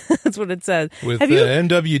book. That's what it says. With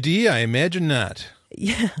NWD, I imagine not.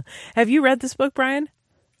 Yeah. Have you read this book, Brian?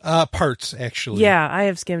 Parts, actually. Yeah, I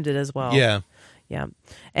have skimmed it as well. Yeah. Yeah.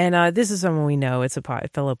 And this is someone we know. It's a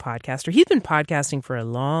fellow podcaster. He's been podcasting for a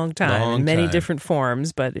long time in many different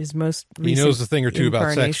forms, but his most recent He knows a thing or two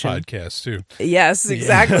about sex incarnation- podcasts, too. Yes,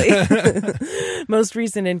 exactly. Most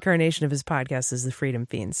recent incarnation of his podcast is The Freedom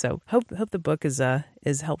Fiend. So hope the book is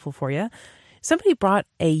helpful for you. Somebody brought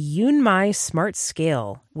a Yunmai smart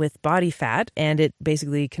scale with body fat, and it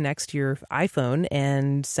basically connects to your iPhone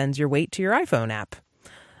and sends your weight to your iPhone app.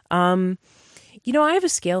 I have a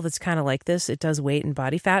scale that's kind of like this. It does weight and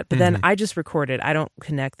body fat, but then I just record it. I don't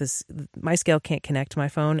connect this. My scale can't connect to my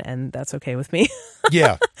phone, and that's okay with me.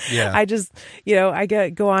 Yeah. I just, I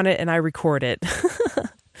go on it and I record it.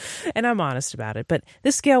 And I'm honest about it. But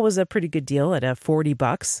this scale was a pretty good deal at $40.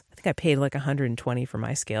 I think I paid like $120 for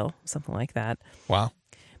my scale, something like that. Wow.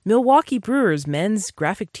 Milwaukee Brewers men's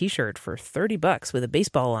graphic T-shirt for $30 with a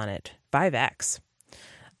baseball on it, 5X.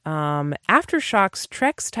 Aftershok's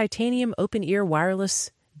Trex titanium open ear wireless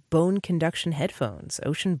bone conduction headphones,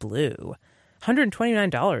 ocean blue,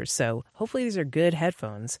 $129. So hopefully these are good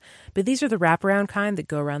headphones. But these are the wraparound kind that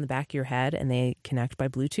go around the back of your head and they connect by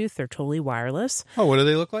Bluetooth. They're totally wireless. Oh, what do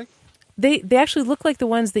they look like? They actually look like the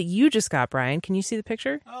ones that you just got, Brian. Can you see the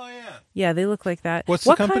picture? Oh, yeah. Yeah, they look like that. What's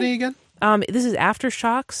the company again? This is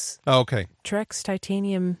Aftershok's Oh, okay. Trex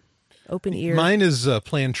titanium open ear. Mine is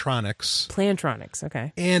Plantronics. Plantronics,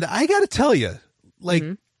 okay. And I got to tell you,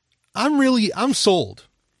 I'm sold.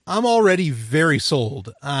 I'm already very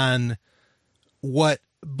sold on what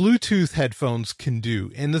Bluetooth headphones can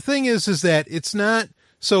do. And the thing is that it's not,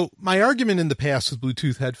 so my argument in the past with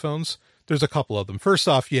Bluetooth headphones, there's a couple of them. First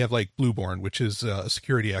off, you have like Blueborn, which is a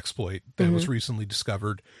security exploit that was recently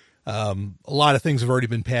discovered. A lot of things have already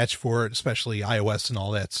been patched for it, especially iOS and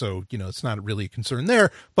all that. So, it's not really a concern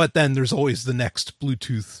there, but then there's always the next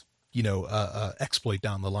Bluetooth, exploit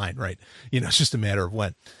down the line, right? It's just a matter of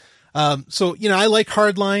when. So, I like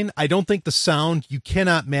Hardline. I don't think the sound, you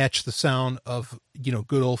cannot match the sound of,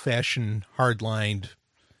 good old fashioned hardlined,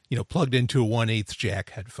 plugged into a 1/8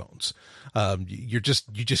 jack headphones. You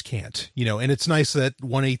just can't, and it's nice that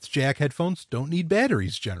 1/8 jack headphones don't need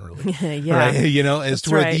batteries generally. Yeah. Right? As That's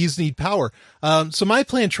to where right. these need power. So my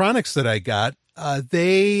Plantronics that I got,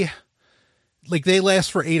 they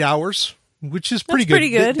last for 8 hours, which is pretty That's pretty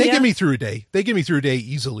good, They yeah. get me through a day. They get me through a day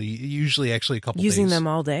easily, usually actually a couple Using days. them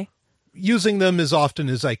all day. Using them as often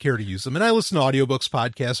as I care to use them. And I listen to audiobooks,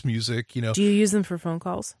 podcasts, music, Do you use them for phone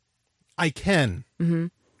calls? I can. Mm-hmm.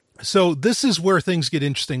 So this is where things get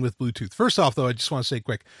interesting with Bluetooth. First off, though, I just want to say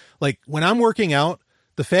quick, when I'm working out,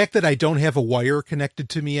 the fact that I don't have a wire connected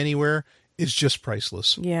to me anywhere is just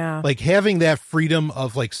priceless. Yeah. Having that freedom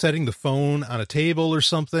of setting the phone on a table or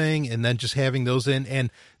something and then just having those in,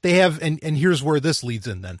 and they have, and here's where this leads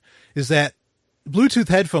in then, is that Bluetooth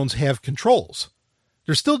headphones have controls.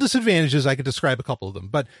 There's still disadvantages. I could describe a couple of them,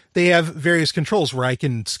 but they have various controls where I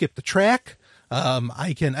can skip the track.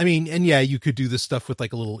 You could do this stuff with a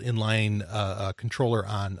little inline controller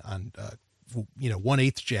on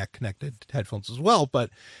 1/8 jack connected headphones as well. But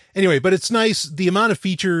anyway, but it's nice. The amount of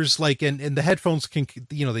features, and the headphones can,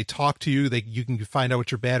 they talk to you. You can find out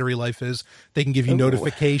what your battery life is. They can give you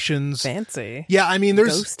notifications. Fancy. Yeah.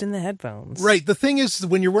 There's Ghost in the headphones. Right. The thing is,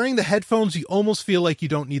 when you're wearing the headphones, you almost feel like you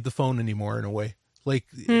don't need the phone anymore in a way. Or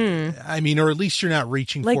at least you're not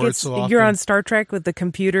reaching for it so often. You're on Star Trek with the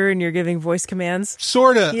computer and you're giving voice commands.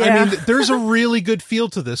 Sort of. Yeah. There's a really good feel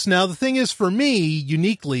to this. Now, the thing is, for me,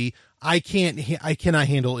 uniquely, I cannot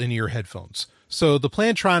handle in-ear headphones. So the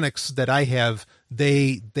Plantronics that I have,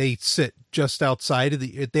 they sit just outside of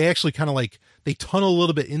they actually kind of they tunnel a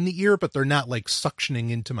little bit in the ear, but they're not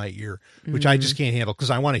suctioning into my ear, which I just can't handle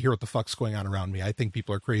because I want to hear what the fuck's going on around me. I think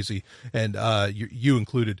people are crazy, and you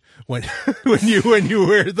included when you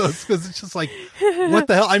wear those, because it's just what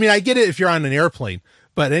the hell? I get it if you're on an airplane,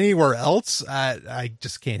 but anywhere else, I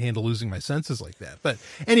just can't handle losing my senses like that. But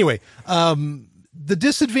anyway, the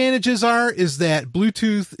disadvantages is that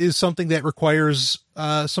Bluetooth is something that requires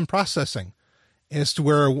some processing, as to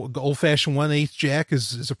where old-fashioned 1/8 jack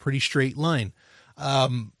is a pretty straight line.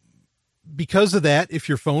 Because of that, if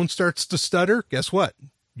your phone starts to stutter, guess what?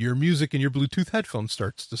 Your music and your Bluetooth headphones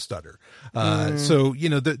starts to stutter. So,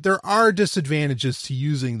 there are disadvantages to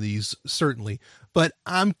using these, certainly, but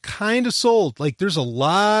I'm kind of sold. There's a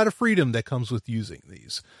lot of freedom that comes with using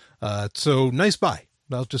these. So nice buy.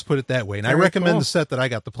 I'll just put it that way. And I recommend the set that I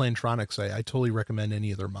got, the Plantronics. I totally recommend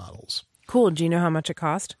any of their models. Cool. Do you know how much it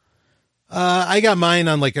cost? I got mine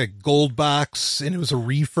on a gold box, and it was a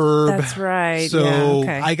refurb. That's right. So yeah,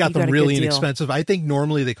 okay. I got them really deal. inexpensive. I think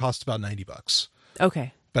normally they cost about $90.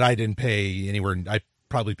 Okay. But I didn't pay anywhere. I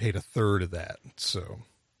probably paid a third of that. So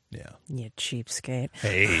Yeah. You cheapskate.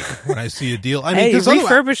 Hey, when I see a deal, I mean, hey, 'cause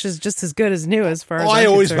refurbish is just as good as new as far as I I'm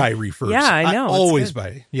always concerned. buy refurbs. Yeah, I know. I always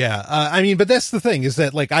buy. Yeah. I mean, but that's the thing is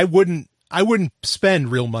that like I wouldn't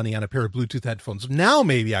spend real money on a pair of Bluetooth headphones. Now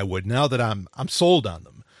maybe I would. Now that I'm sold on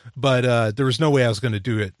them. But there was no way I was going to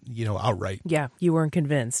do it, outright. Yeah, you weren't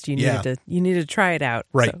convinced. You needed to try it out.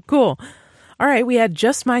 Right. So, cool. All right, we had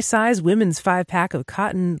Just My Size women's 5-pack of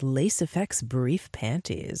cotton Lace Effects brief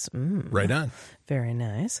panties. Right on. Very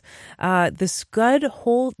nice. The Scud,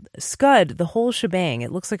 the whole shebang.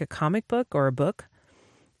 It looks like a comic book or a book.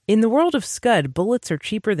 In the world of Scud, bullets are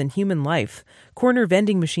cheaper than human life. Corner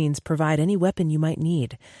vending machines provide any weapon you might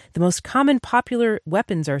need. The most common popular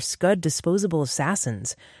weapons are Scud disposable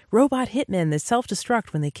assassins, robot hitmen that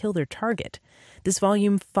self-destruct when they kill their target. This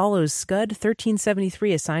volume follows Scud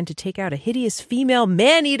 1373, assigned to take out a hideous female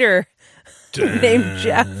man-eater named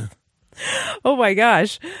Jeff. Oh my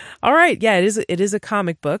gosh. All right. Yeah, it is a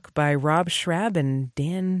comic book by Rob Schrab and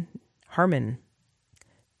Dan Harmon.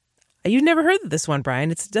 You've never heard of this one, Brian.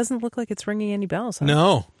 It doesn't look like it's ringing any bells. Huh?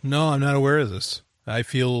 No, I'm not aware of this. I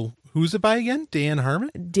feel, who's it by again? Dan Harmon?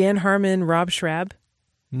 Dan Harmon, Rob Schrab.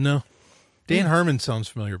 No. Dan Harmon sounds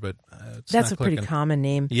familiar, but that's a pretty common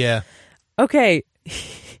name. Yeah. Okay.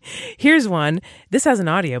 Here's one. This has an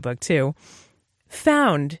audiobook too.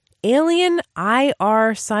 Found Alien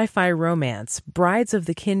IR Sci-Fi Romance, Brides of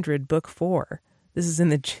the Kindred, Book 4. This is in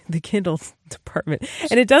the Kindle department.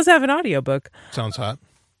 And it does have an audiobook. Sounds hot.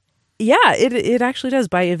 Yeah, it actually does,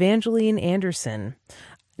 by Evangeline Anderson.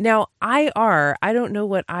 Now, IR, I don't know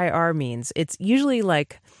what IR means. It's usually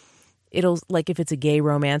like if it's a gay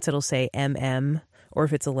romance, it'll say MM, or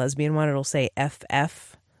if it's a lesbian one, it'll say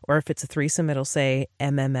FF, or if it's a threesome, it'll say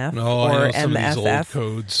MMF or MFF. Some of these old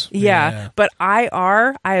codes. Yeah, but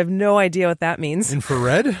IR, I have no idea what that means.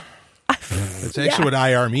 Infrared? That's actually what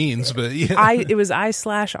IR means, but yeah. It was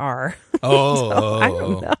I/R. Oh. So, I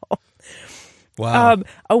don't know. Wow.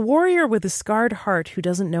 A warrior with a scarred heart who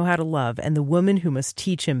doesn't know how to love, and the woman who must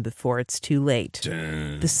teach him before it's too late.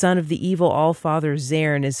 The son of the evil All-Father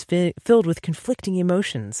Zairn is filled with conflicting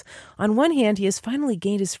emotions. On one hand, he has finally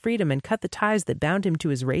gained his freedom and cut the ties that bound him to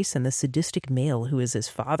his race and the sadistic male who is his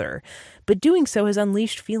father. But doing so has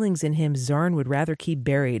unleashed feelings in him Zarn would rather keep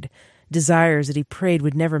buried. Desires that he prayed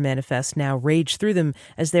would never manifest now rage through them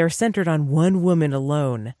as they are centered on one woman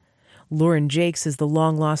alone. Lauren Jakes is the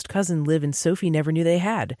long-lost cousin Liv and Sophie never knew they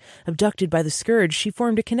had. Abducted by the Scourge, she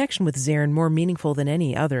formed a connection with Zairn more meaningful than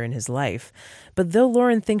any other in his life. But though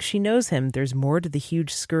Lauren thinks she knows him, there's more to the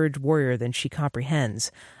huge Scourge warrior than she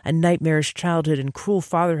comprehends. A nightmarish childhood and cruel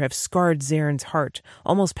father have scarred Zairn's heart,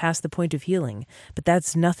 almost past the point of healing. But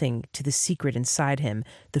that's nothing to the secret inside him,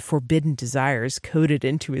 the forbidden desires coded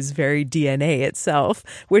into his very DNA itself,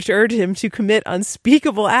 which urged him to commit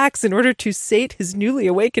unspeakable acts in order to sate his newly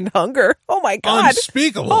awakened hunger. Oh my God.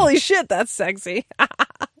 Unspeakable. Holy shit, that's sexy.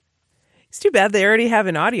 It's too bad they already have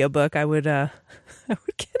an audiobook. I would get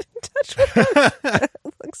in touch with them.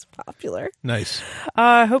 It looks popular. Nice.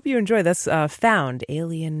 I hope you enjoy. That's Found,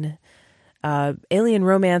 Alien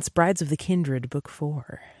Romance, Brides of the Kindred, Book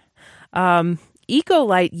 4. Ecolite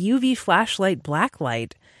UV Flashlight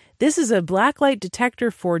Blacklight. This is a blacklight detector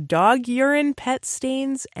for dog urine, pet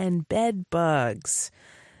stains, and bed bugs.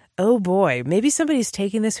 Oh boy, maybe somebody's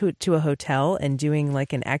taking this to a hotel and doing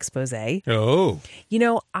like an expose. Oh.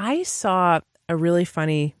 I saw a really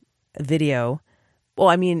funny video. Well,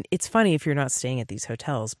 I mean, it's funny if you're not staying at these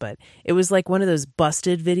hotels, but it was like one of those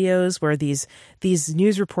busted videos where these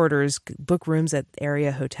news reporters book rooms at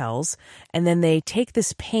area hotels, and then they take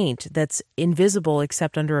this paint that's invisible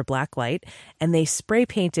except under a black light, and they spray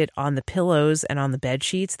paint it on the pillows and on the bed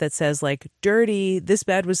sheets that says like, dirty, this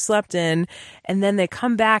bed was slept in, and then they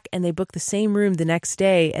come back and they book the same room the next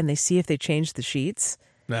day and they see if they changed the sheets.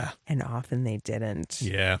 Nah. And often they didn't.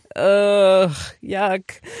 Yeah. Ugh,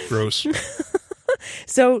 yuck. Gross.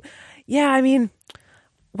 So, yeah, I mean,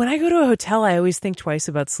 when I go to a hotel, I always think twice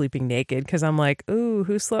about sleeping naked because I'm like, ooh,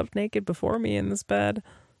 who slept naked before me in this bed?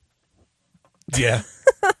 Yeah.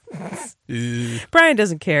 Brian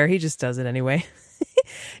doesn't care. He just does it anyway.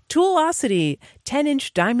 Toolocity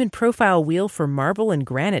 10-inch diamond profile wheel for marble and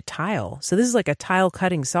granite tile. So this is like a tile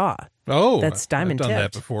cutting saw. Oh, that's diamond I've done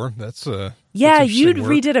tipped. that before. That's yeah, you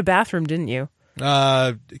work. redid a bathroom, didn't you?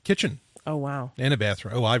 Kitchen. Oh, wow. And a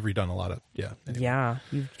bathroom. Oh, I've redone a lot of, yeah. Anyway. Yeah,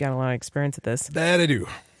 you've got a lot of experience at this. That I do.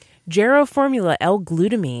 Gero Formula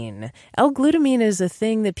L-glutamine. L-glutamine is a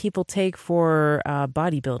thing that people take for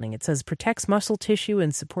bodybuilding. It says protects muscle tissue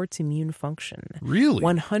and supports immune function. Really?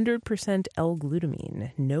 100%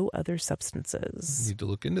 L-glutamine. No other substances. Need to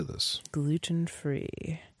look into this.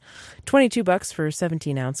 Gluten-free. $22 for a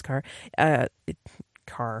 17-ounce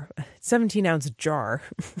car, 17-ounce jar.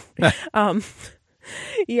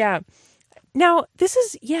 Yeah. Now, this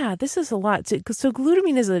is a lot. So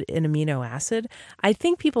glutamine is an amino acid. I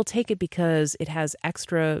think people take it because it has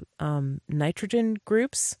extra nitrogen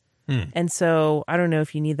groups. And so I don't know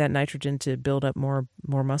if you need that nitrogen to build up more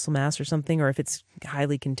muscle mass or something, or if it's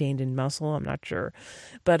highly contained in muscle. I'm not sure.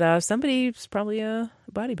 But somebody's probably a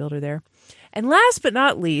bodybuilder there. And last but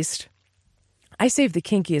not least, I saved the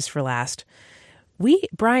kinkiest for last.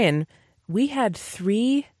 Brian, we had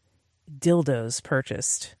 3 dildos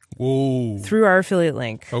purchased. Whoa. Through our affiliate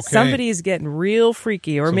link. Okay. Somebody's getting real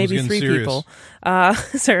freaky, or Someone's maybe 3 serious. people.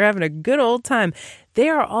 So we're having a good old time. They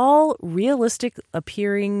are all realistic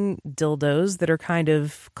appearing dildos that are kind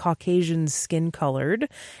of Caucasian skin colored,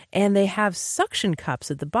 and they have suction cups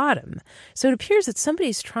at the bottom. So it appears that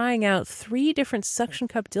somebody's trying out 3 different suction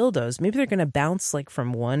cup dildos. Maybe they're going to bounce like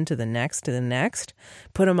from one to the next,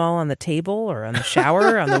 put them all on the table or on the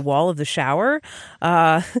shower, on the wall of the shower.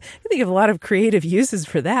 I think of a lot of creative uses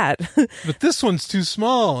for that. But this one's too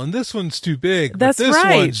small and this one's too big. That's but this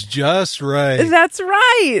right. one's just right. That's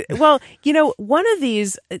right. Well, one of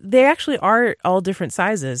these, they actually are all different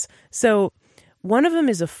sizes. So one of them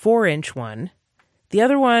is a 4-inch one. The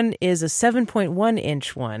other one is a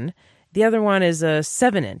 7.1-inch one. The other one is a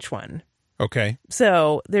 7-inch one. Okay.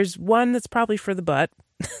 So there's one that's probably for the butt.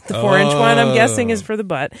 The 4-inch one, I'm guessing, is for the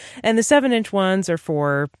butt. And the 7-inch ones are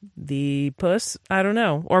for the puss. I don't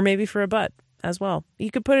know. Or maybe for a butt as well.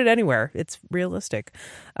 You could put it anywhere. It's realistic.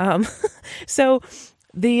 So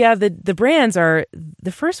the brands are,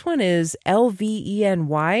 the first one is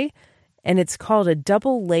LVENY, and it's called a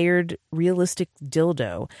double layered realistic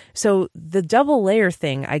dildo. So the double layer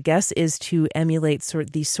thing, I guess, is to emulate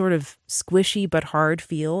the sort of squishy but hard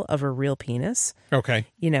feel of a real penis. Okay.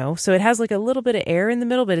 So it has like a little bit of air in the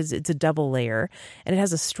middle, but it's a double layer, and it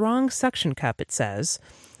has a strong suction cup, it says.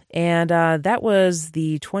 And that was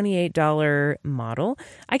the $28 model.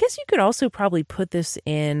 I guess you could also probably put this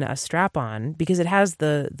in a strap-on because it has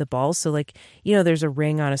the balls. So like, there's a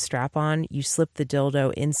ring on a strap-on. You slip the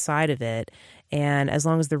dildo inside of it. And as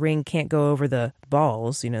long as the ring can't go over the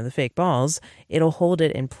balls, the fake balls, it'll hold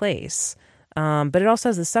it in place. But it also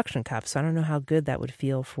has the suction cup. So I don't know how good that would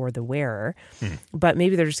feel for the wearer. But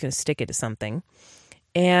maybe they're just going to stick it to something.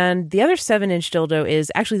 And the other 7-inch dildo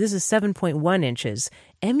is, actually, this is 7.1 inches.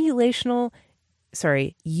 Utimi,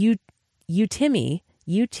 UTIMI,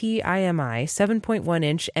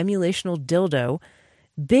 7.1-inch emulational dildo,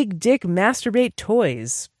 Big Dick Masturbate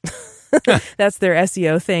Toys. That's their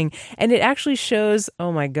SEO thing. And it actually shows,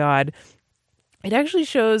 oh my God, it actually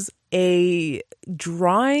shows a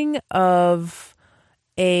drawing of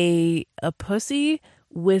a pussy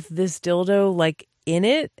with this dildo, like, in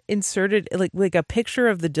it, inserted, like a picture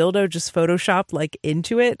of the dildo just photoshopped like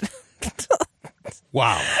into it.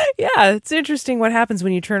 Wow. Yeah, it's interesting what happens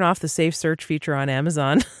when you turn off the safe search feature on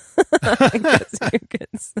Amazon. I guess you could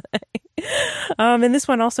say. And this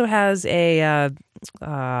one also has a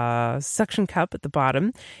suction cup at the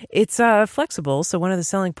bottom. It's flexible, so one of the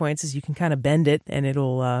selling points is you can kind of bend it and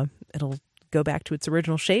it'll go back to its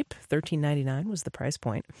original shape. $13.99 was the price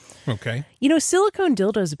point. Okay. Silicone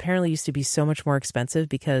dildos apparently used to be so much more expensive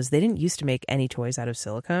because they didn't used to make any toys out of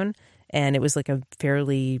silicone, and it was like a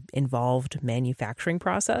fairly involved manufacturing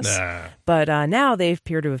process. But now they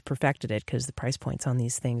appear to have perfected it because the price points on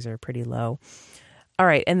these things are pretty low. All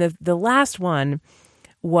right, and the last one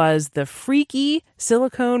was the freaky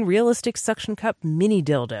silicone realistic suction cup mini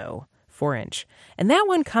dildo, 4-inch. And that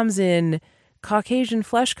one comes in Caucasian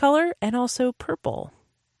flesh color and also purple.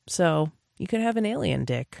 So you could have an alien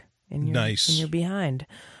dick in your behind,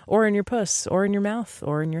 or in your puss, or in your mouth,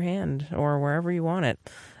 or in your hand, or wherever you want it.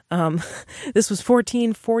 This was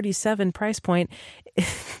 $14.47 price point.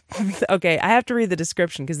 Okay, I have to read the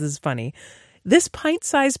description because this is funny. This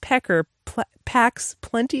pint-sized pecker packs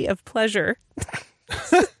plenty of pleasure.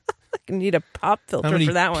 I need a pop filter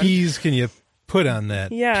for that one. How many peas can you put on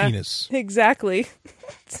that penis? Exactly.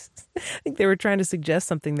 I think they were trying to suggest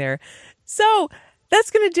something there. So that's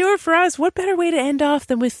going to do it for us. What better way to end off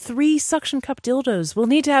than with 3 suction cup dildos? We'll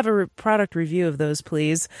need to have a product review of those,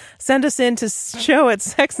 please. Send us in to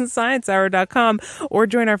show@sexandsciencehour.com or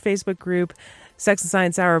join our Facebook group, Sex and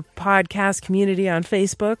Science Hour Podcast Community on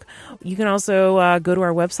Facebook. You can also go to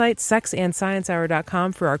our website,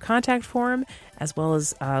 sexandsciencehour.com, for our contact form, as well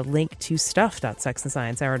as link to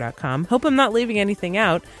stuff.sexandsciencehour.com. Hope I'm not leaving anything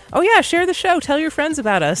out. Oh yeah, share the show. Tell your friends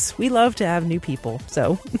about us. We love to have new people.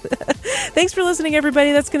 So thanks for listening,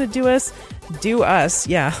 everybody. That's going to do us.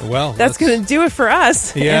 Yeah. Well, that's going to do it for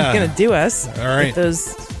us. Yeah. It's going to do us. All right. With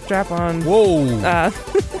those strap-on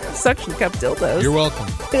suction cup dildos. You're welcome.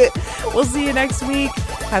 We'll see you next week.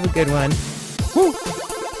 Have a good one. Woo.